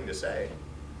popular thing to say.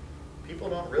 People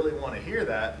don't really want to hear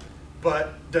that,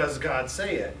 but does God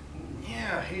say it?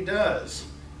 Yeah, he does.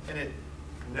 And it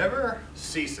never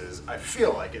ceases. I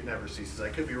feel like it never ceases. I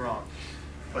could be wrong.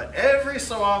 But every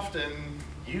so often,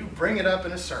 you bring it up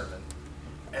in a sermon,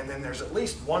 and then there's at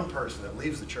least one person that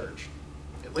leaves the church.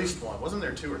 At least one. Wasn't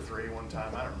there 2 or 3 one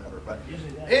time? I don't remember. But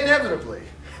inevitably,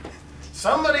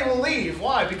 somebody will leave.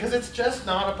 Why? Because it's just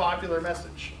not a popular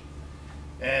message.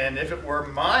 And if it were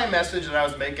my message that I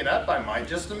was making up, I might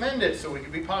just amend it so we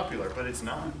could be popular. But it's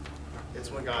not. It's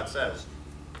what God says.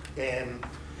 And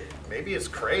maybe it's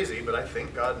crazy, but I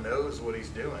think God knows what he's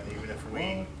doing, even if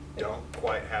we don't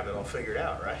quite have it all figured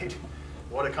out, right?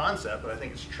 What a concept, but I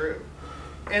think it's true.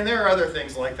 And there are other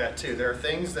things like that too. There are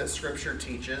things that Scripture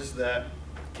teaches that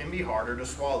can be harder to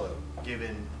swallow,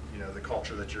 given the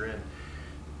culture that you're in.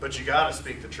 But you got to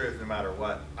speak the truth no matter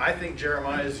what. I think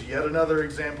Jeremiah is yet another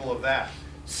example of that.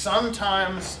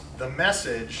 Sometimes the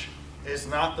message is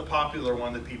not the popular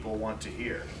one that people want to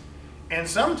hear. And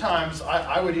sometimes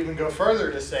I would even go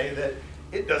further to say that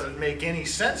it doesn't make any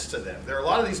sense to them. There are a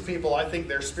lot of these people, I think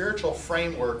their spiritual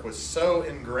framework was so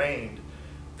ingrained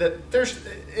that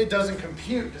it doesn't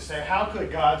compute to say, how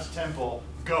could God's temple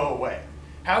go away?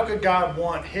 How could God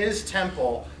want his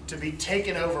temple to be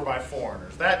taken over by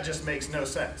foreigners? That just makes no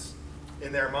sense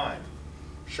in their mind.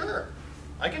 Sure,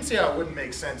 I can see how it wouldn't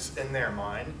make sense in their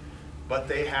mind, but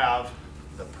they have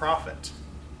the prophet.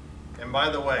 And by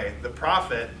the way, the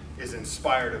prophet is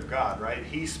inspired of God, right?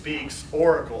 He speaks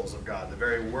oracles of God, the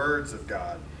very words of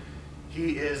God.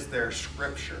 He is their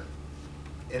scripture,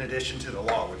 in addition to the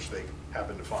law, which they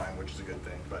happen to find, which is a good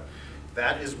thing. But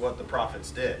that is what the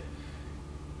prophets did.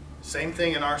 Same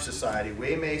thing in our society.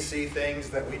 We may see things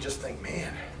that we just think,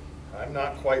 man, I'm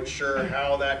not quite sure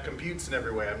how that computes in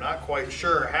every way. I'm not quite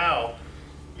sure how,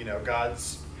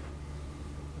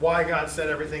 why God said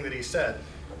everything that he said.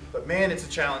 But man, it's a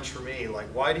challenge for me. Like,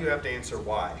 why do you have to answer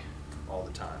why all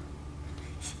the time?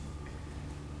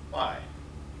 Why?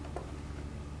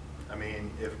 I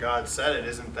mean, if God said it,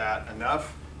 isn't that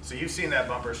enough? So you've seen that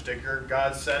bumper sticker.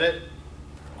 God said it.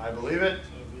 I believe it.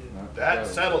 That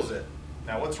settles it.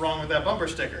 Now, what's wrong with that bumper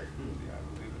sticker?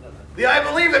 The I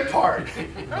believe it part.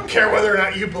 I don't care whether or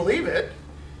not you believe it.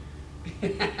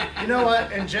 You know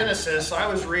what? In Genesis, I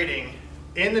was reading,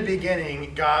 in the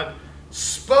beginning, God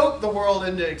spoke the world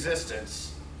into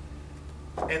existence.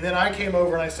 And then I came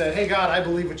over and I said, hey, God, I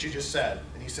believe what you just said.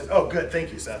 And he said, oh, good,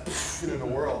 thank you, Seth. And then the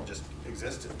world just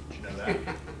existed. Did you know that? Did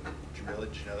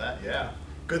you know that? Yeah.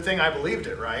 Good thing I believed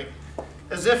it, right?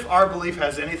 As if our belief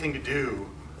has anything to do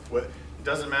with, it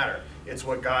doesn't matter. It's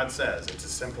what God says. It's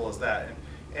as simple as that.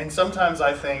 And sometimes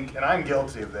I think, and I'm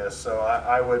guilty of this, so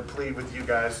I would plead with you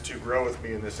guys to grow with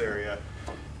me in this area.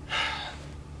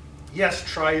 Yes,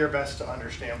 try your best to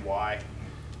understand why,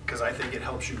 because I think it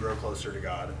helps you grow closer to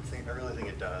God. I really think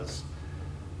it does.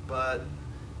 But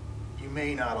you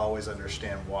may not always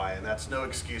understand why, and that's no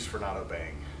excuse for not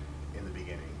obeying in the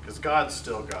beginning, because God's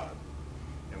still God.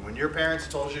 And when your parents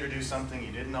told you to do something,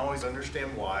 you didn't always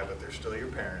understand why, but they're still your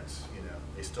parents.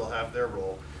 They still have their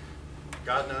role.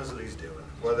 God knows what he's doing,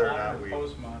 whether or not we...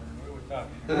 Postmodern, what are we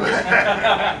talking?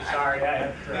 Sorry, I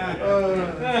have to. Oh,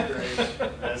 that's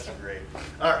great. That's great.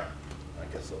 All right. I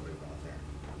guess I'll move on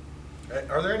there.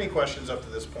 Are there any questions up to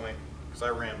this point? Because I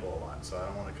ramble a lot, so I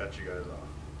don't want to cut you guys off.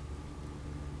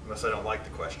 Unless I don't like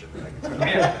the question.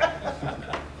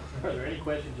 Are there any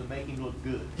questions that make him look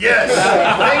good? Yes!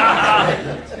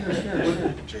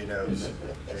 Jay knows.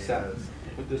 Jay knows.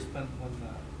 Would this been when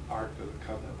the Ark of the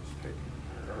Covenant was taken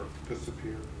or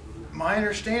disappeared? My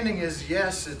understanding is,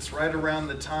 yes, it's right around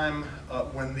the time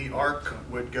when the Ark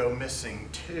would go missing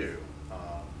too.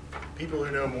 People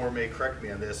who know more may correct me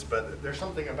on this, but there's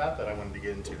something about that I wanted to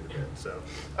get into a bit. So,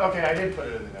 okay, I did put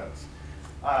it in the notes.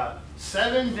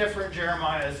 7 different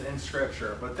Jeremiahs in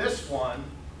Scripture, but this one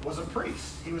was a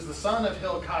priest. He was the son of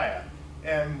Hilkiah.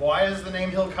 And why is the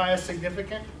name Hilkiah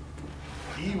significant?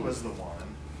 He was the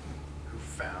one who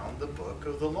found the book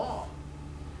of the law.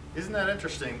 Isn't that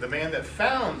interesting? The man that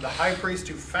found, the high priest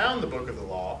who found the book of the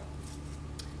law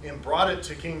and brought it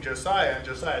to King Josiah, and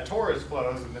Josiah tore his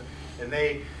clothes, and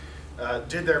they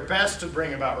did their best to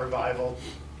bring about revival.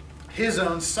 His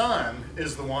own son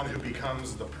is the one who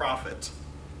becomes the prophet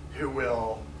who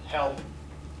will help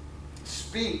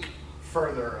speak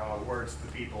further words to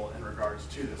the people in regards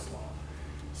to this law.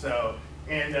 So,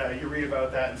 and you read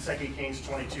about that in 2 Kings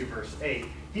 22, verse 8.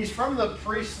 He's from the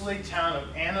priestly town of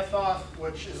Anathoth,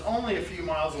 which is only a few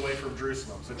miles away from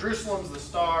Jerusalem. So Jerusalem's the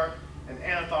star, and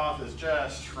Anathoth is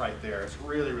just right there. It's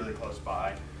really, really close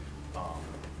by.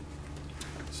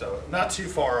 So not too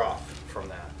far off from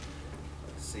that.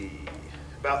 Let's see,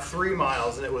 about 3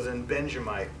 miles, and it was in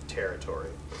Benjamite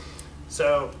territory.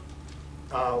 So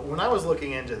when I was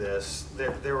looking into this,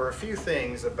 there were a few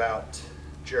things about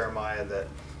Jeremiah that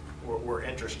were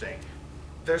interesting.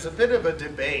 There's a bit of a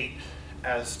debate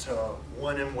as to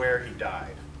when and where he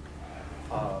died.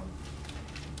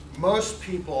 Most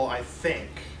people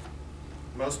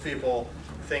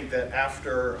think that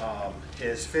after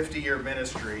his 50-year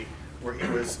ministry, where he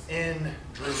was in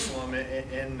Jerusalem,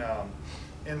 in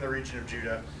the region of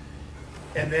Judah,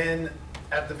 and then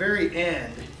at the very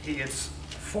end, he gets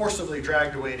forcibly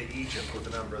dragged away to Egypt with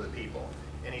a number of the people,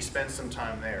 and he spends some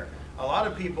time there. A lot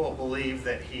of people believe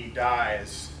that he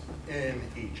dies in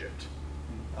Egypt,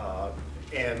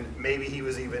 and maybe he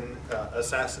was even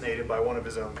assassinated by one of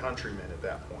his own countrymen at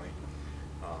that point.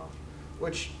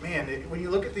 Which, man, when you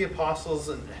look at the apostles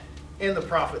and the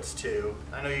prophets too,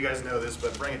 I know you guys know this,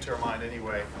 but bring it to our mind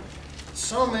anyway,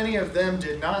 so many of them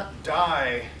did not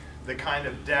die the kind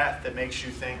of death that makes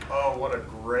you think, oh, what a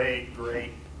great,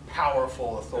 great,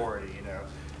 powerful authority,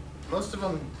 most of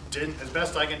them didn't, as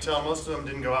best I can tell, most of them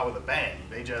didn't go out with a bang.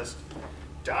 They just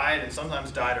died, and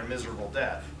sometimes died a miserable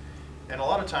death. And a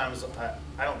lot of times,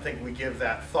 I don't think we give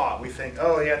that thought. We think,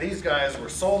 oh yeah, these guys were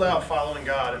sold out following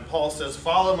God, and Paul says,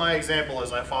 follow my example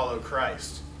as I follow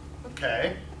Christ.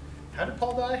 Okay, how did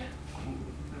Paul die?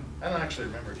 I don't actually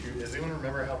remember. Does anyone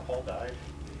remember how Paul died?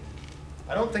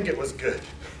 I don't think it was good.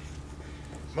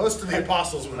 Most of the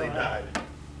apostles, when they died,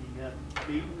 He got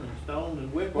beaten and stoned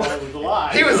and whipped while he was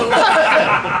alive. he was alive.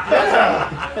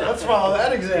 Yeah. Let's follow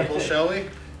that example, shall we?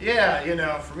 Yeah, you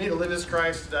know, for me to live as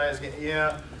Christ, to die as gain.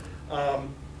 Yeah.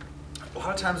 A lot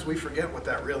of times we forget what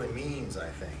that really means, I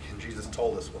think, and Jesus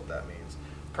told us what that means.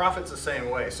 Prophet's the same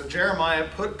way. So Jeremiah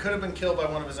could have been killed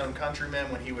by one of his own countrymen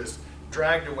when he was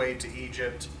dragged away to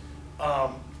Egypt,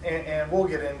 and we'll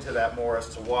get into that more as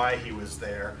to why he was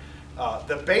there.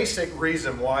 The basic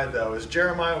reason why, though, is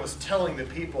Jeremiah was telling the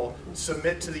people,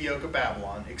 submit to the yoke of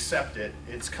Babylon, accept it,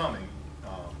 it's coming.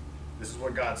 This is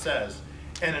what God says.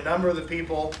 And a number of the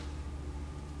people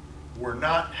were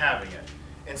not having it.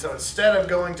 And so instead of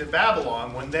going to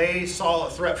Babylon, when they saw a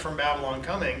threat from Babylon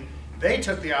coming, they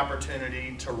took the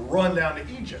opportunity to run down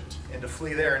to Egypt and to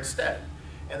flee there instead.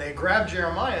 And they grabbed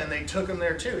Jeremiah and they took him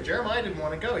there too. Jeremiah didn't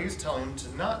want to go. He was telling them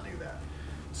to not do that.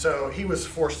 So he was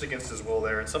forced against his will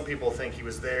there. And some people think he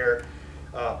was there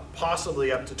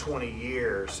possibly up to 20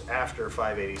 years after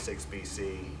 586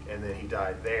 BC, and then he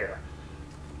died there.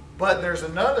 But there's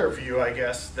another view, I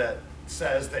guess, that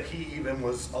says that he even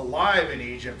was alive in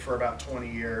Egypt for about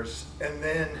 20 years, and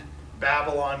then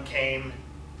Babylon came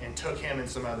and took him and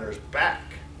some others back,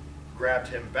 grabbed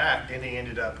him back, and he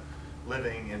ended up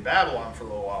living in Babylon for a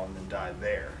little while and then died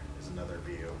there, is another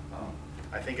view.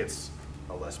 I think it's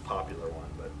a less popular one,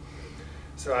 but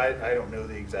so I don't know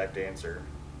the exact answer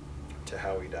to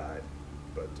how he died,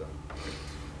 but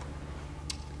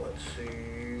let's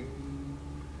see.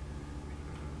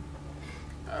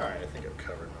 All right, I think I've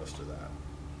covered most of that.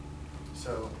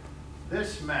 So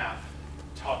this map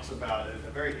talks about a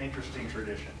very interesting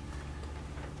tradition.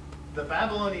 The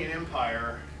Babylonian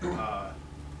Empire,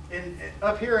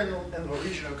 up here in the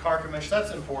region of Carchemish,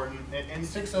 that's important. In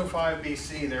 605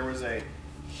 BC, there was a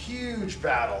huge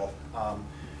battle.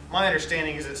 My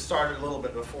understanding is it started a little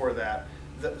bit before that.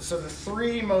 So the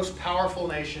three most powerful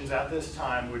nations at this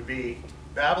time would be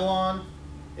Babylon,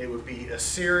 it would be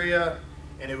Assyria,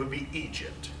 and it would be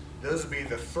Egypt. Those would be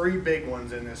the three big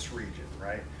ones in this region,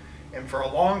 right? And for a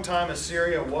long time,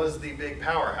 Assyria was the big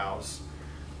powerhouse.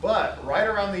 But right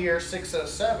around the year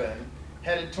 607,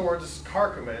 headed towards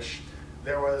Carchemish,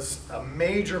 there was a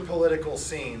major political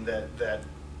scene that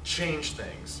changed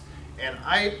things. And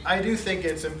I do think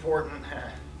it's important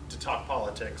to talk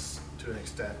politics to an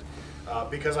extent,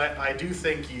 because I do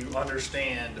think you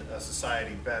understand a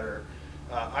society better.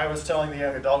 I was telling the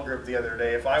young adult group the other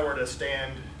day, if I were to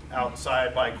stand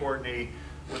outside by Courtney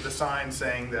with a sign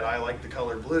saying that I like the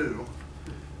color blue,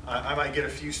 I might get a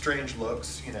few strange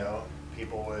looks, you know.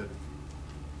 People would,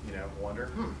 you know, wonder,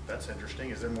 that's interesting,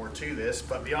 is there more to this?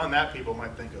 But beyond that, people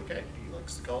might think, okay, he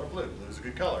likes the color blue. Blue's a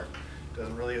good color.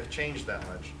 Doesn't really have changed that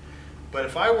much. But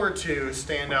if I were to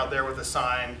stand out there with a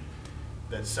sign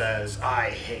that says, I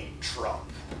hate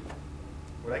Trump,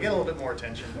 would I get a little bit more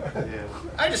attention? Yeah.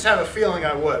 I just have a feeling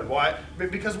I would. Why?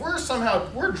 Because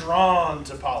we're drawn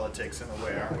to politics in a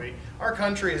way, aren't we? Our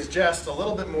country is just a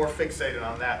little bit more fixated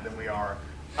on that than we are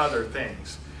other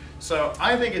things. So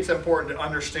I think it's important to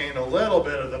understand a little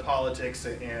bit of the politics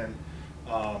and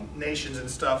nations and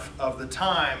stuff of the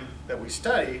time that we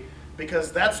study,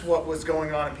 because that's what was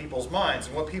going on in people's minds.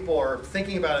 And what people are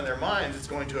thinking about in their minds is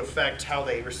going to affect how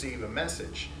they receive a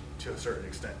message to a certain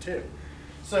extent too.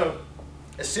 So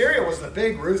Assyria was the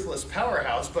big, ruthless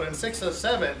powerhouse, but in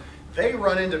 607, they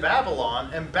run into Babylon,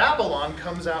 and Babylon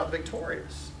comes out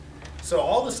victorious. So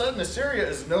all of a sudden, Assyria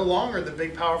is no longer the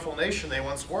big, powerful nation they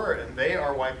once were, and they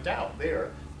are wiped out. They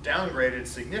are downgraded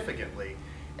significantly.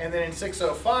 And then in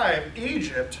 605,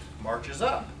 Egypt marches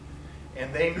up,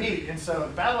 and they meet. And so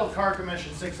the Battle of Carchemish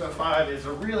in 605 is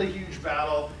a really huge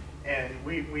battle, and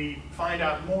we find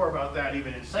out more about that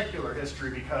even in secular history,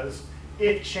 because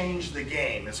it changed the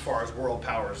game as far as world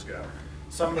powers go.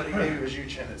 Somebody, maybe it was you,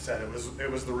 Chin, that said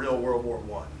it was the real World War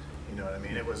I. You know what I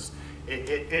mean?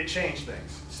 It changed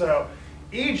things. So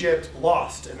Egypt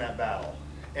lost in that battle.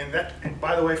 And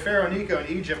by the way, Pharaoh Necho in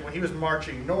Egypt, when he was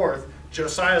marching north,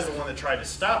 Josiah's the one that tried to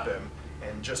stop him,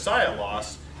 and Josiah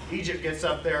lost. Egypt gets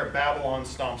up there, Babylon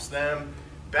stomps them.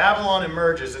 Babylon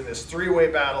emerges in this three-way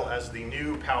battle as the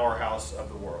new powerhouse of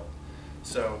the world.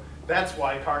 So that's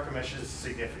why Carchemish is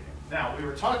significant. Now, we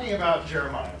were talking about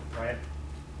Jeremiah, right?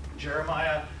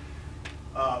 Jeremiah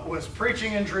was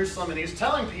preaching in Jerusalem, and he's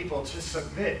telling people to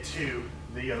submit to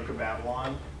the yoke of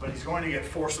Babylon, but he's going to get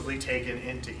forcibly taken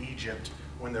into Egypt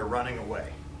when they're running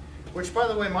away. Which, by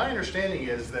the way, my understanding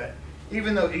is that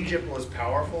even though Egypt was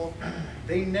powerful,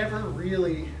 they never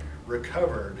really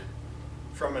recovered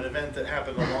from an event that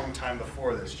happened a long time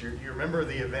before this. You remember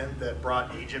the event that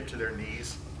brought Egypt to their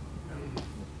knees?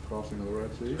 Crossing of the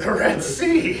Red Sea? The Red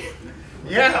Sea!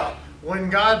 Yeah, when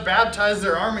God baptized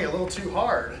their army a little too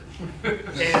hard,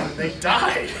 and they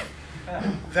died.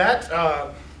 That,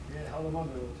 yeah,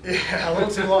 a little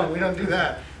too long. We don't do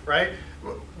that, right?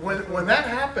 When that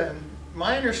happened,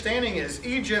 my understanding is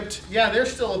Egypt, yeah, they're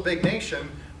still a big nation,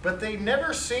 but they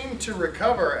never seemed to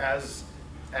recover as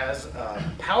a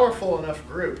powerful enough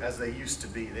group as they used to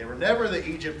be. They were never the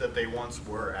Egypt that they once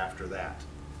were after that.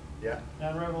 Yeah? Now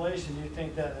in Revelation, do you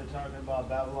think that they're talking about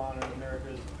Babylon or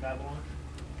America's Babylon?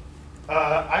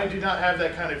 I do not have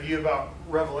that kind of view about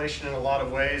Revelation in a lot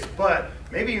of ways, but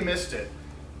maybe you missed it.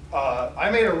 I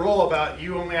made a rule about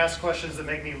you only ask questions that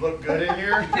make me look good in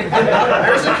here.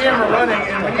 There's a camera running,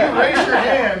 and when you raise your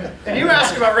hand and you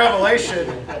ask about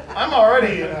Revelation, I'm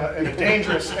already in a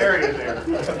dangerous area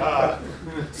there.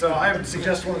 So I would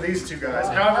suggest one of these two guys.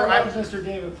 However, that was Mr.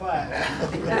 David Platt.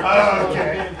 Oh,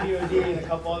 okay. POD and a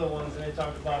couple other ones, and they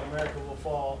talked about America will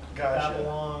fall, Gotcha.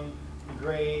 Babylon, the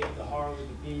Great, the Harlot,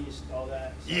 the Beast, all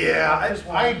that. So yeah,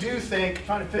 I do think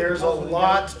trying to fit there's the a puzzle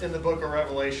lot in the book of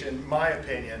Revelation, my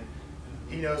opinion.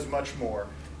 He knows much more.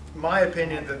 My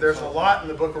opinion that there's a lot in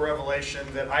the book of Revelation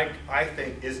that I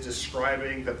think is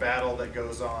describing the battle that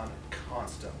goes on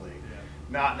constantly,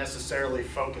 not necessarily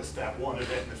focused at one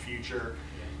event in the future.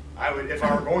 If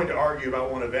I were going to argue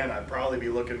about one event, I'd probably be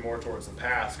looking more towards the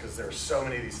past because there are so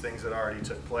many of these things that already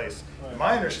took place. Right.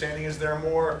 My understanding is there are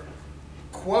more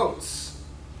quotes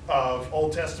of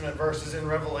Old Testament verses in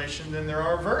Revelation than there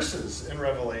are verses in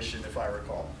Revelation, if I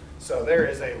recall. So there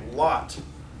is a lot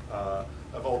of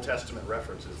Old Testament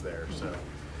references there. So,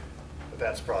 but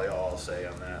that's probably all I'll say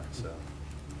on that. So,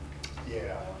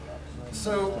 yeah.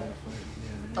 So,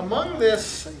 among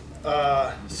this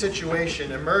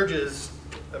situation emerges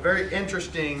a very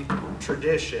interesting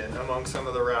tradition among some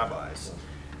of the rabbis.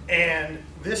 And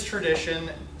this tradition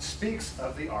speaks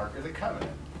of the Ark of the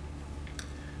Covenant.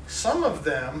 Some of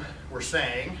them were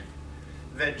saying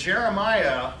that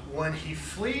Jeremiah, when he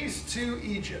flees to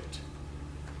Egypt,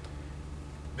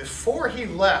 before he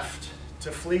left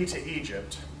to flee to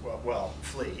Egypt,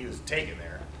 flee, he was taken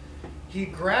there, he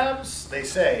grabs, they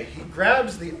say, he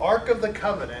grabs the Ark of the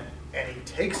Covenant and he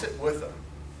takes it with him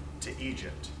to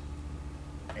Egypt.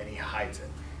 And he hides it.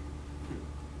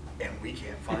 And we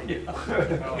can't find it.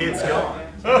 It's gone.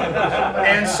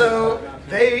 And so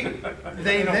they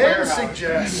then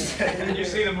suggest. Did you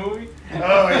see the movie?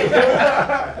 Oh,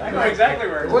 yeah. I know exactly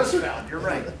where It was found. You're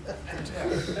right.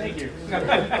 Thank you.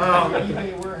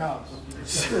 eBay warehouse.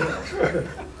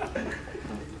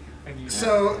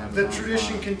 So the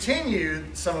tradition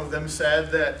continued. Some of them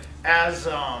said that as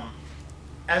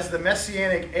the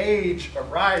Messianic age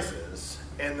arises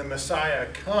and the Messiah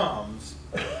comes,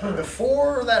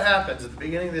 before that happens, at the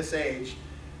beginning of this age,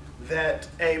 that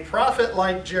a prophet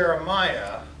like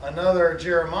Jeremiah, another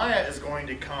Jeremiah, is going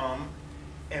to come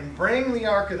and bring the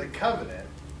Ark of the Covenant,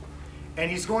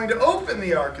 and he's going to open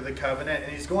the Ark of the Covenant,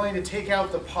 and he's going to take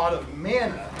out the pot of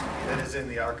manna that is in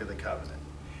the Ark of the Covenant.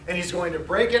 And he's going to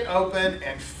break it open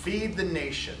and feed the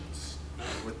nations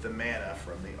with the manna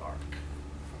from the Ark.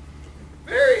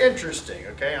 Very interesting,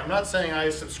 okay? I'm not saying I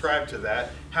subscribe to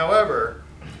that. However,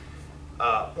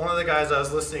 one of the guys I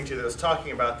was listening to that was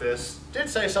talking about this did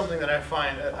say something that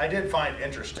I did find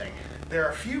interesting. There are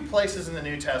a few places in the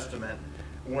New Testament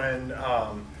when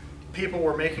people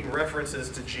were making references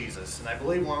to Jesus, and I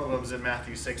believe one of them is in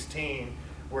Matthew 16,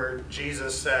 where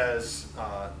Jesus says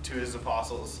to his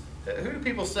apostles, "Who do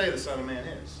people say the Son of Man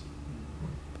is?"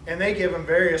 And they give him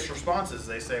various responses.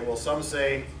 They say, well, some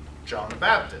say John the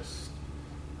Baptist,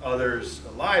 others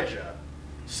Elijah,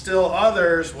 still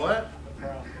others, what?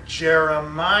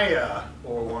 Jeremiah,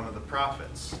 or one of the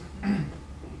prophets.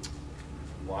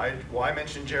 Why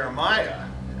mention Jeremiah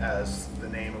as the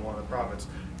name of one of the prophets?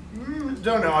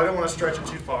 Don't know. I don't want to stretch it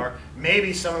too far.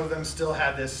 Maybe some of them still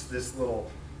had this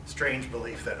little strange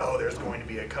belief that, oh, there's going to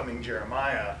be a coming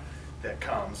Jeremiah that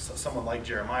comes, someone like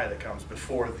Jeremiah that comes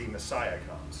before the Messiah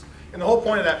comes. And the whole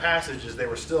point of that passage is they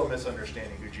were still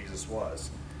misunderstanding who Jesus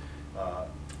was.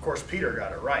 Of course, Peter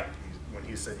got it right when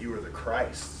he said, "You are the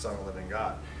Christ, Son of the living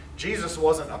God." Jesus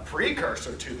wasn't a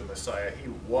precursor to the Messiah. He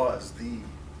was the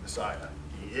Messiah.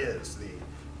 He is the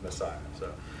Messiah.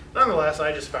 So, nonetheless,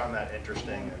 I just found that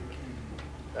interesting, and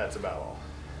that's about all.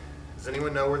 Does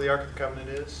anyone know where the Ark of the Covenant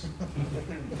is?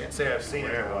 Can't say I've seen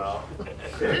it in a while.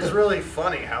 It is really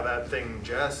funny how that thing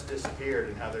just disappeared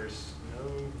and how there's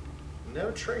no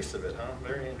trace of it, huh?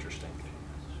 Very interesting.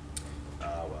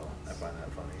 Well, I find that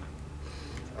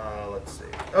funny. Let's see.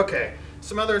 Okay,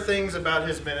 some other things about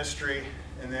his ministry,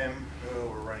 and then, we're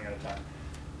running out of time.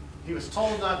 He was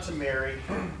told not to marry,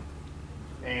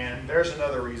 and there's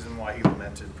another reason why he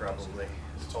lamented, probably.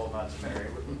 He was told not to marry.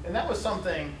 And that was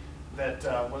something that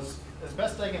was, as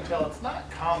best I can tell, it's not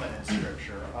common in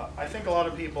Scripture. I think a lot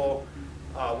of people,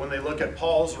 when they look at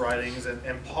Paul's writings,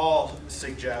 and Paul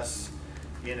suggests,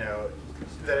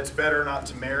 that it's better not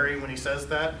to marry when he says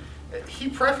that. He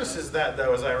prefaces that,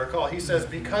 though, as I recall. He says,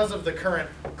 because of the current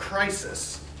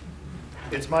crisis,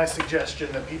 it's my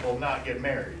suggestion that people not get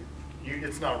married.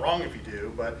 It's not wrong if you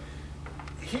do, but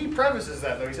he prefaces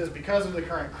that, though. He says, because of the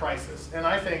current crisis. And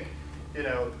I think,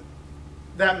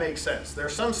 that makes sense. There are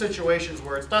some situations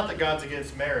where it's not that God's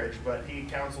against marriage, but he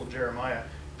counseled Jeremiah,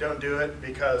 don't do it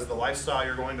because the lifestyle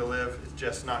you're going to live is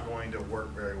just not going to work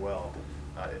very well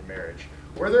in marriage.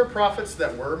 Were there prophets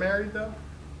that were married, though?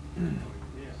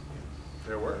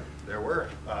 There were.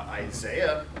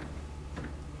 Isaiah,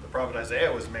 the prophet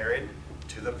Isaiah was married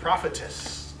to the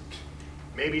prophetess.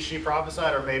 Maybe she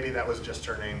prophesied, or maybe that was just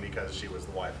her name because she was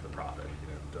the wife of the prophet.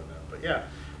 Don't know. But yeah,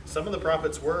 some of the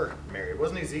prophets were married.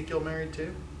 Wasn't Ezekiel married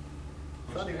too?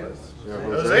 I thought he was. Yeah,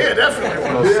 Hosea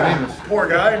definitely was. Yeah. Poor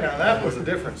guy. Now that was a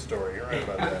different story. You're right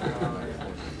about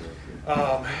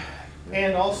that.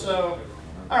 And also,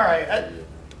 all right,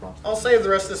 I'll save the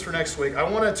rest of this for next week. I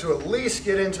wanted to at least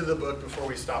get into the book before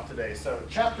we stop today. So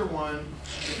chapter 1,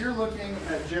 if you're looking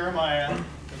at Jeremiah,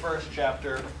 the first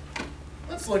chapter,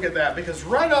 let's look at that, because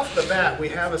right off the bat we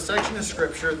have a section of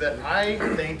Scripture that I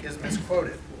think is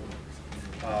misquoted.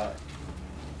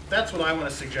 That's what I want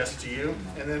to suggest to you,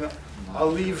 and then I'll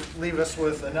leave us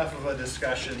with enough of a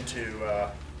discussion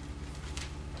to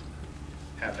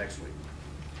have next week.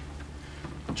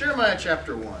 Jeremiah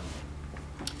chapter 1.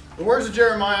 The words of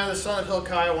Jeremiah, the son of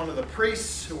Hilkiah, one of the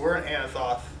priests who were in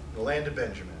Anathoth, the land of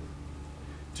Benjamin,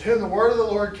 to whom the word of the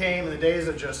Lord came in the days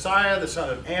of Josiah, the son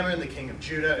of Ammon, the king of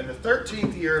Judah, in the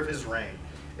 13th year of his reign.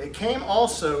 It came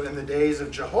also in the days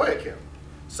of Jehoiakim,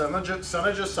 son of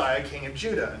Josiah, king of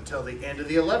Judah, until the end of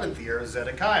the 11th year of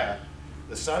Zedekiah,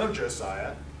 the son of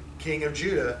Josiah, king of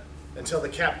Judah, until the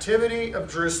captivity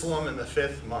of Jerusalem in the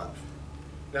 5th month.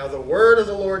 Now the word of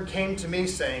the Lord came to me,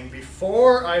 saying,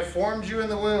 before I formed you in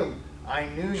the womb, I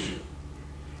knew you.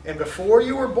 And before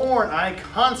you were born, I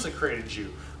consecrated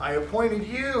you. I appointed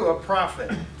you a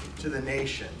prophet to the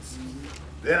nations.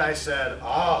 Then I said,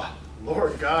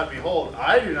 Lord God, behold,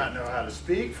 I do not know how to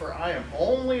speak, for I am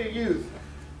only a youth.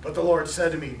 But the Lord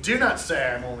said to me, do not say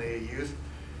I am only a youth,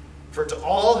 for to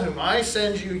all whom I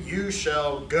send you, you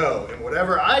shall go. And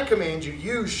whatever I command you,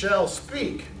 you shall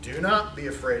speak. Do not be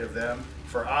afraid of them,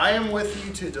 for I am with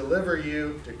you to deliver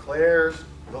you, declares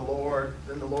the Lord.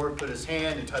 Then the Lord put his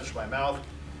hand and touched my mouth,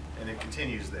 and it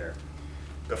continues there.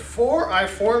 Before I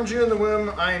formed you in the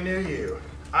womb, I knew you.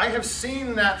 I have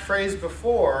seen that phrase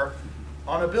before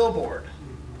on a billboard.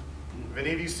 Have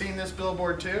any of you seen this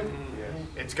billboard too? Yes.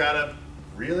 It's got a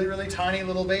really, really tiny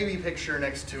little baby picture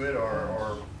next to it,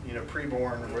 or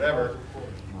pre-born or whatever.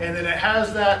 And then it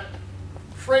has that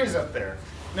phrase up there.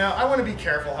 Now, I want to be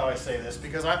careful how I say this,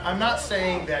 because I'm not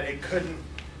saying that it couldn't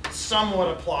somewhat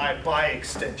apply by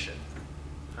extension.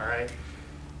 All right?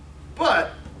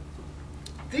 But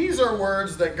these are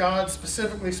words that God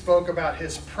specifically spoke about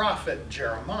his prophet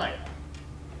Jeremiah.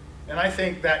 And I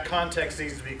think that context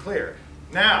needs to be clear.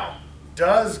 Now,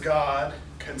 does God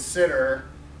consider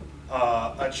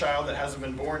a child that hasn't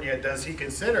been born yet, does he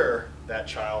consider that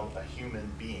child a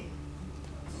human being?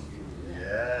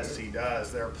 Yes, he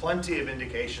does. There are plenty of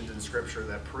indications in Scripture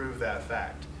that prove that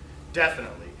fact.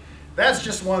 Definitely. That's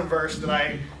just one verse that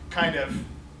I kind of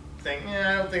think,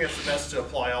 I don't think it's the best to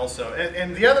apply also.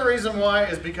 And the other reason why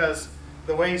is because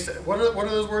the way he said, what are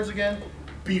those words again?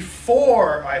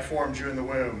 Before I formed you in the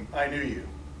womb, I knew you.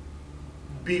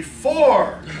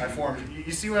 Before I formed you.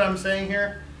 You see what I'm saying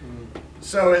here?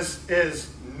 So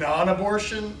is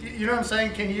non-abortion, you know what I'm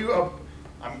saying? Can you,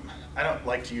 I don't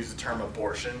like to use the term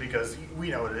abortion because we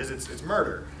know what it is, it's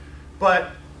murder.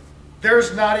 But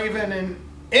there's not even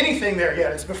anything there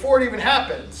yet. It's before it even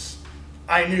happens.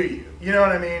 I knew you. You know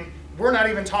what I mean? We're not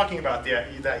even talking about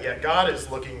that yet. God is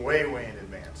looking way, way in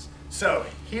advance. So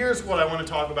here's what I want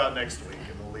to talk about next week,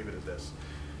 and we'll leave it at this.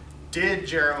 Did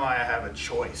Jeremiah have a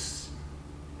choice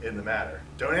in the matter?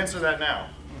 Don't answer that now.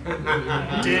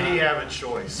 Did he have a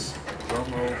choice?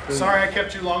 Sorry I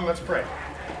kept you long. Let's pray.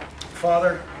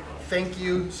 Father, thank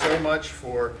you so much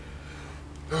for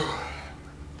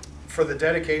for the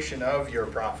dedication of your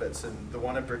prophets, and the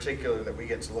one in particular that we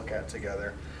get to look at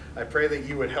together. I pray that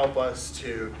you would help us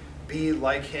to be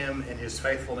like him in his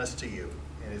faithfulness to you.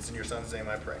 And it's in your son's name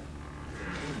I pray.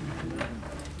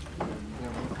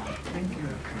 Thank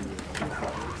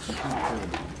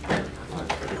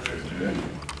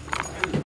you.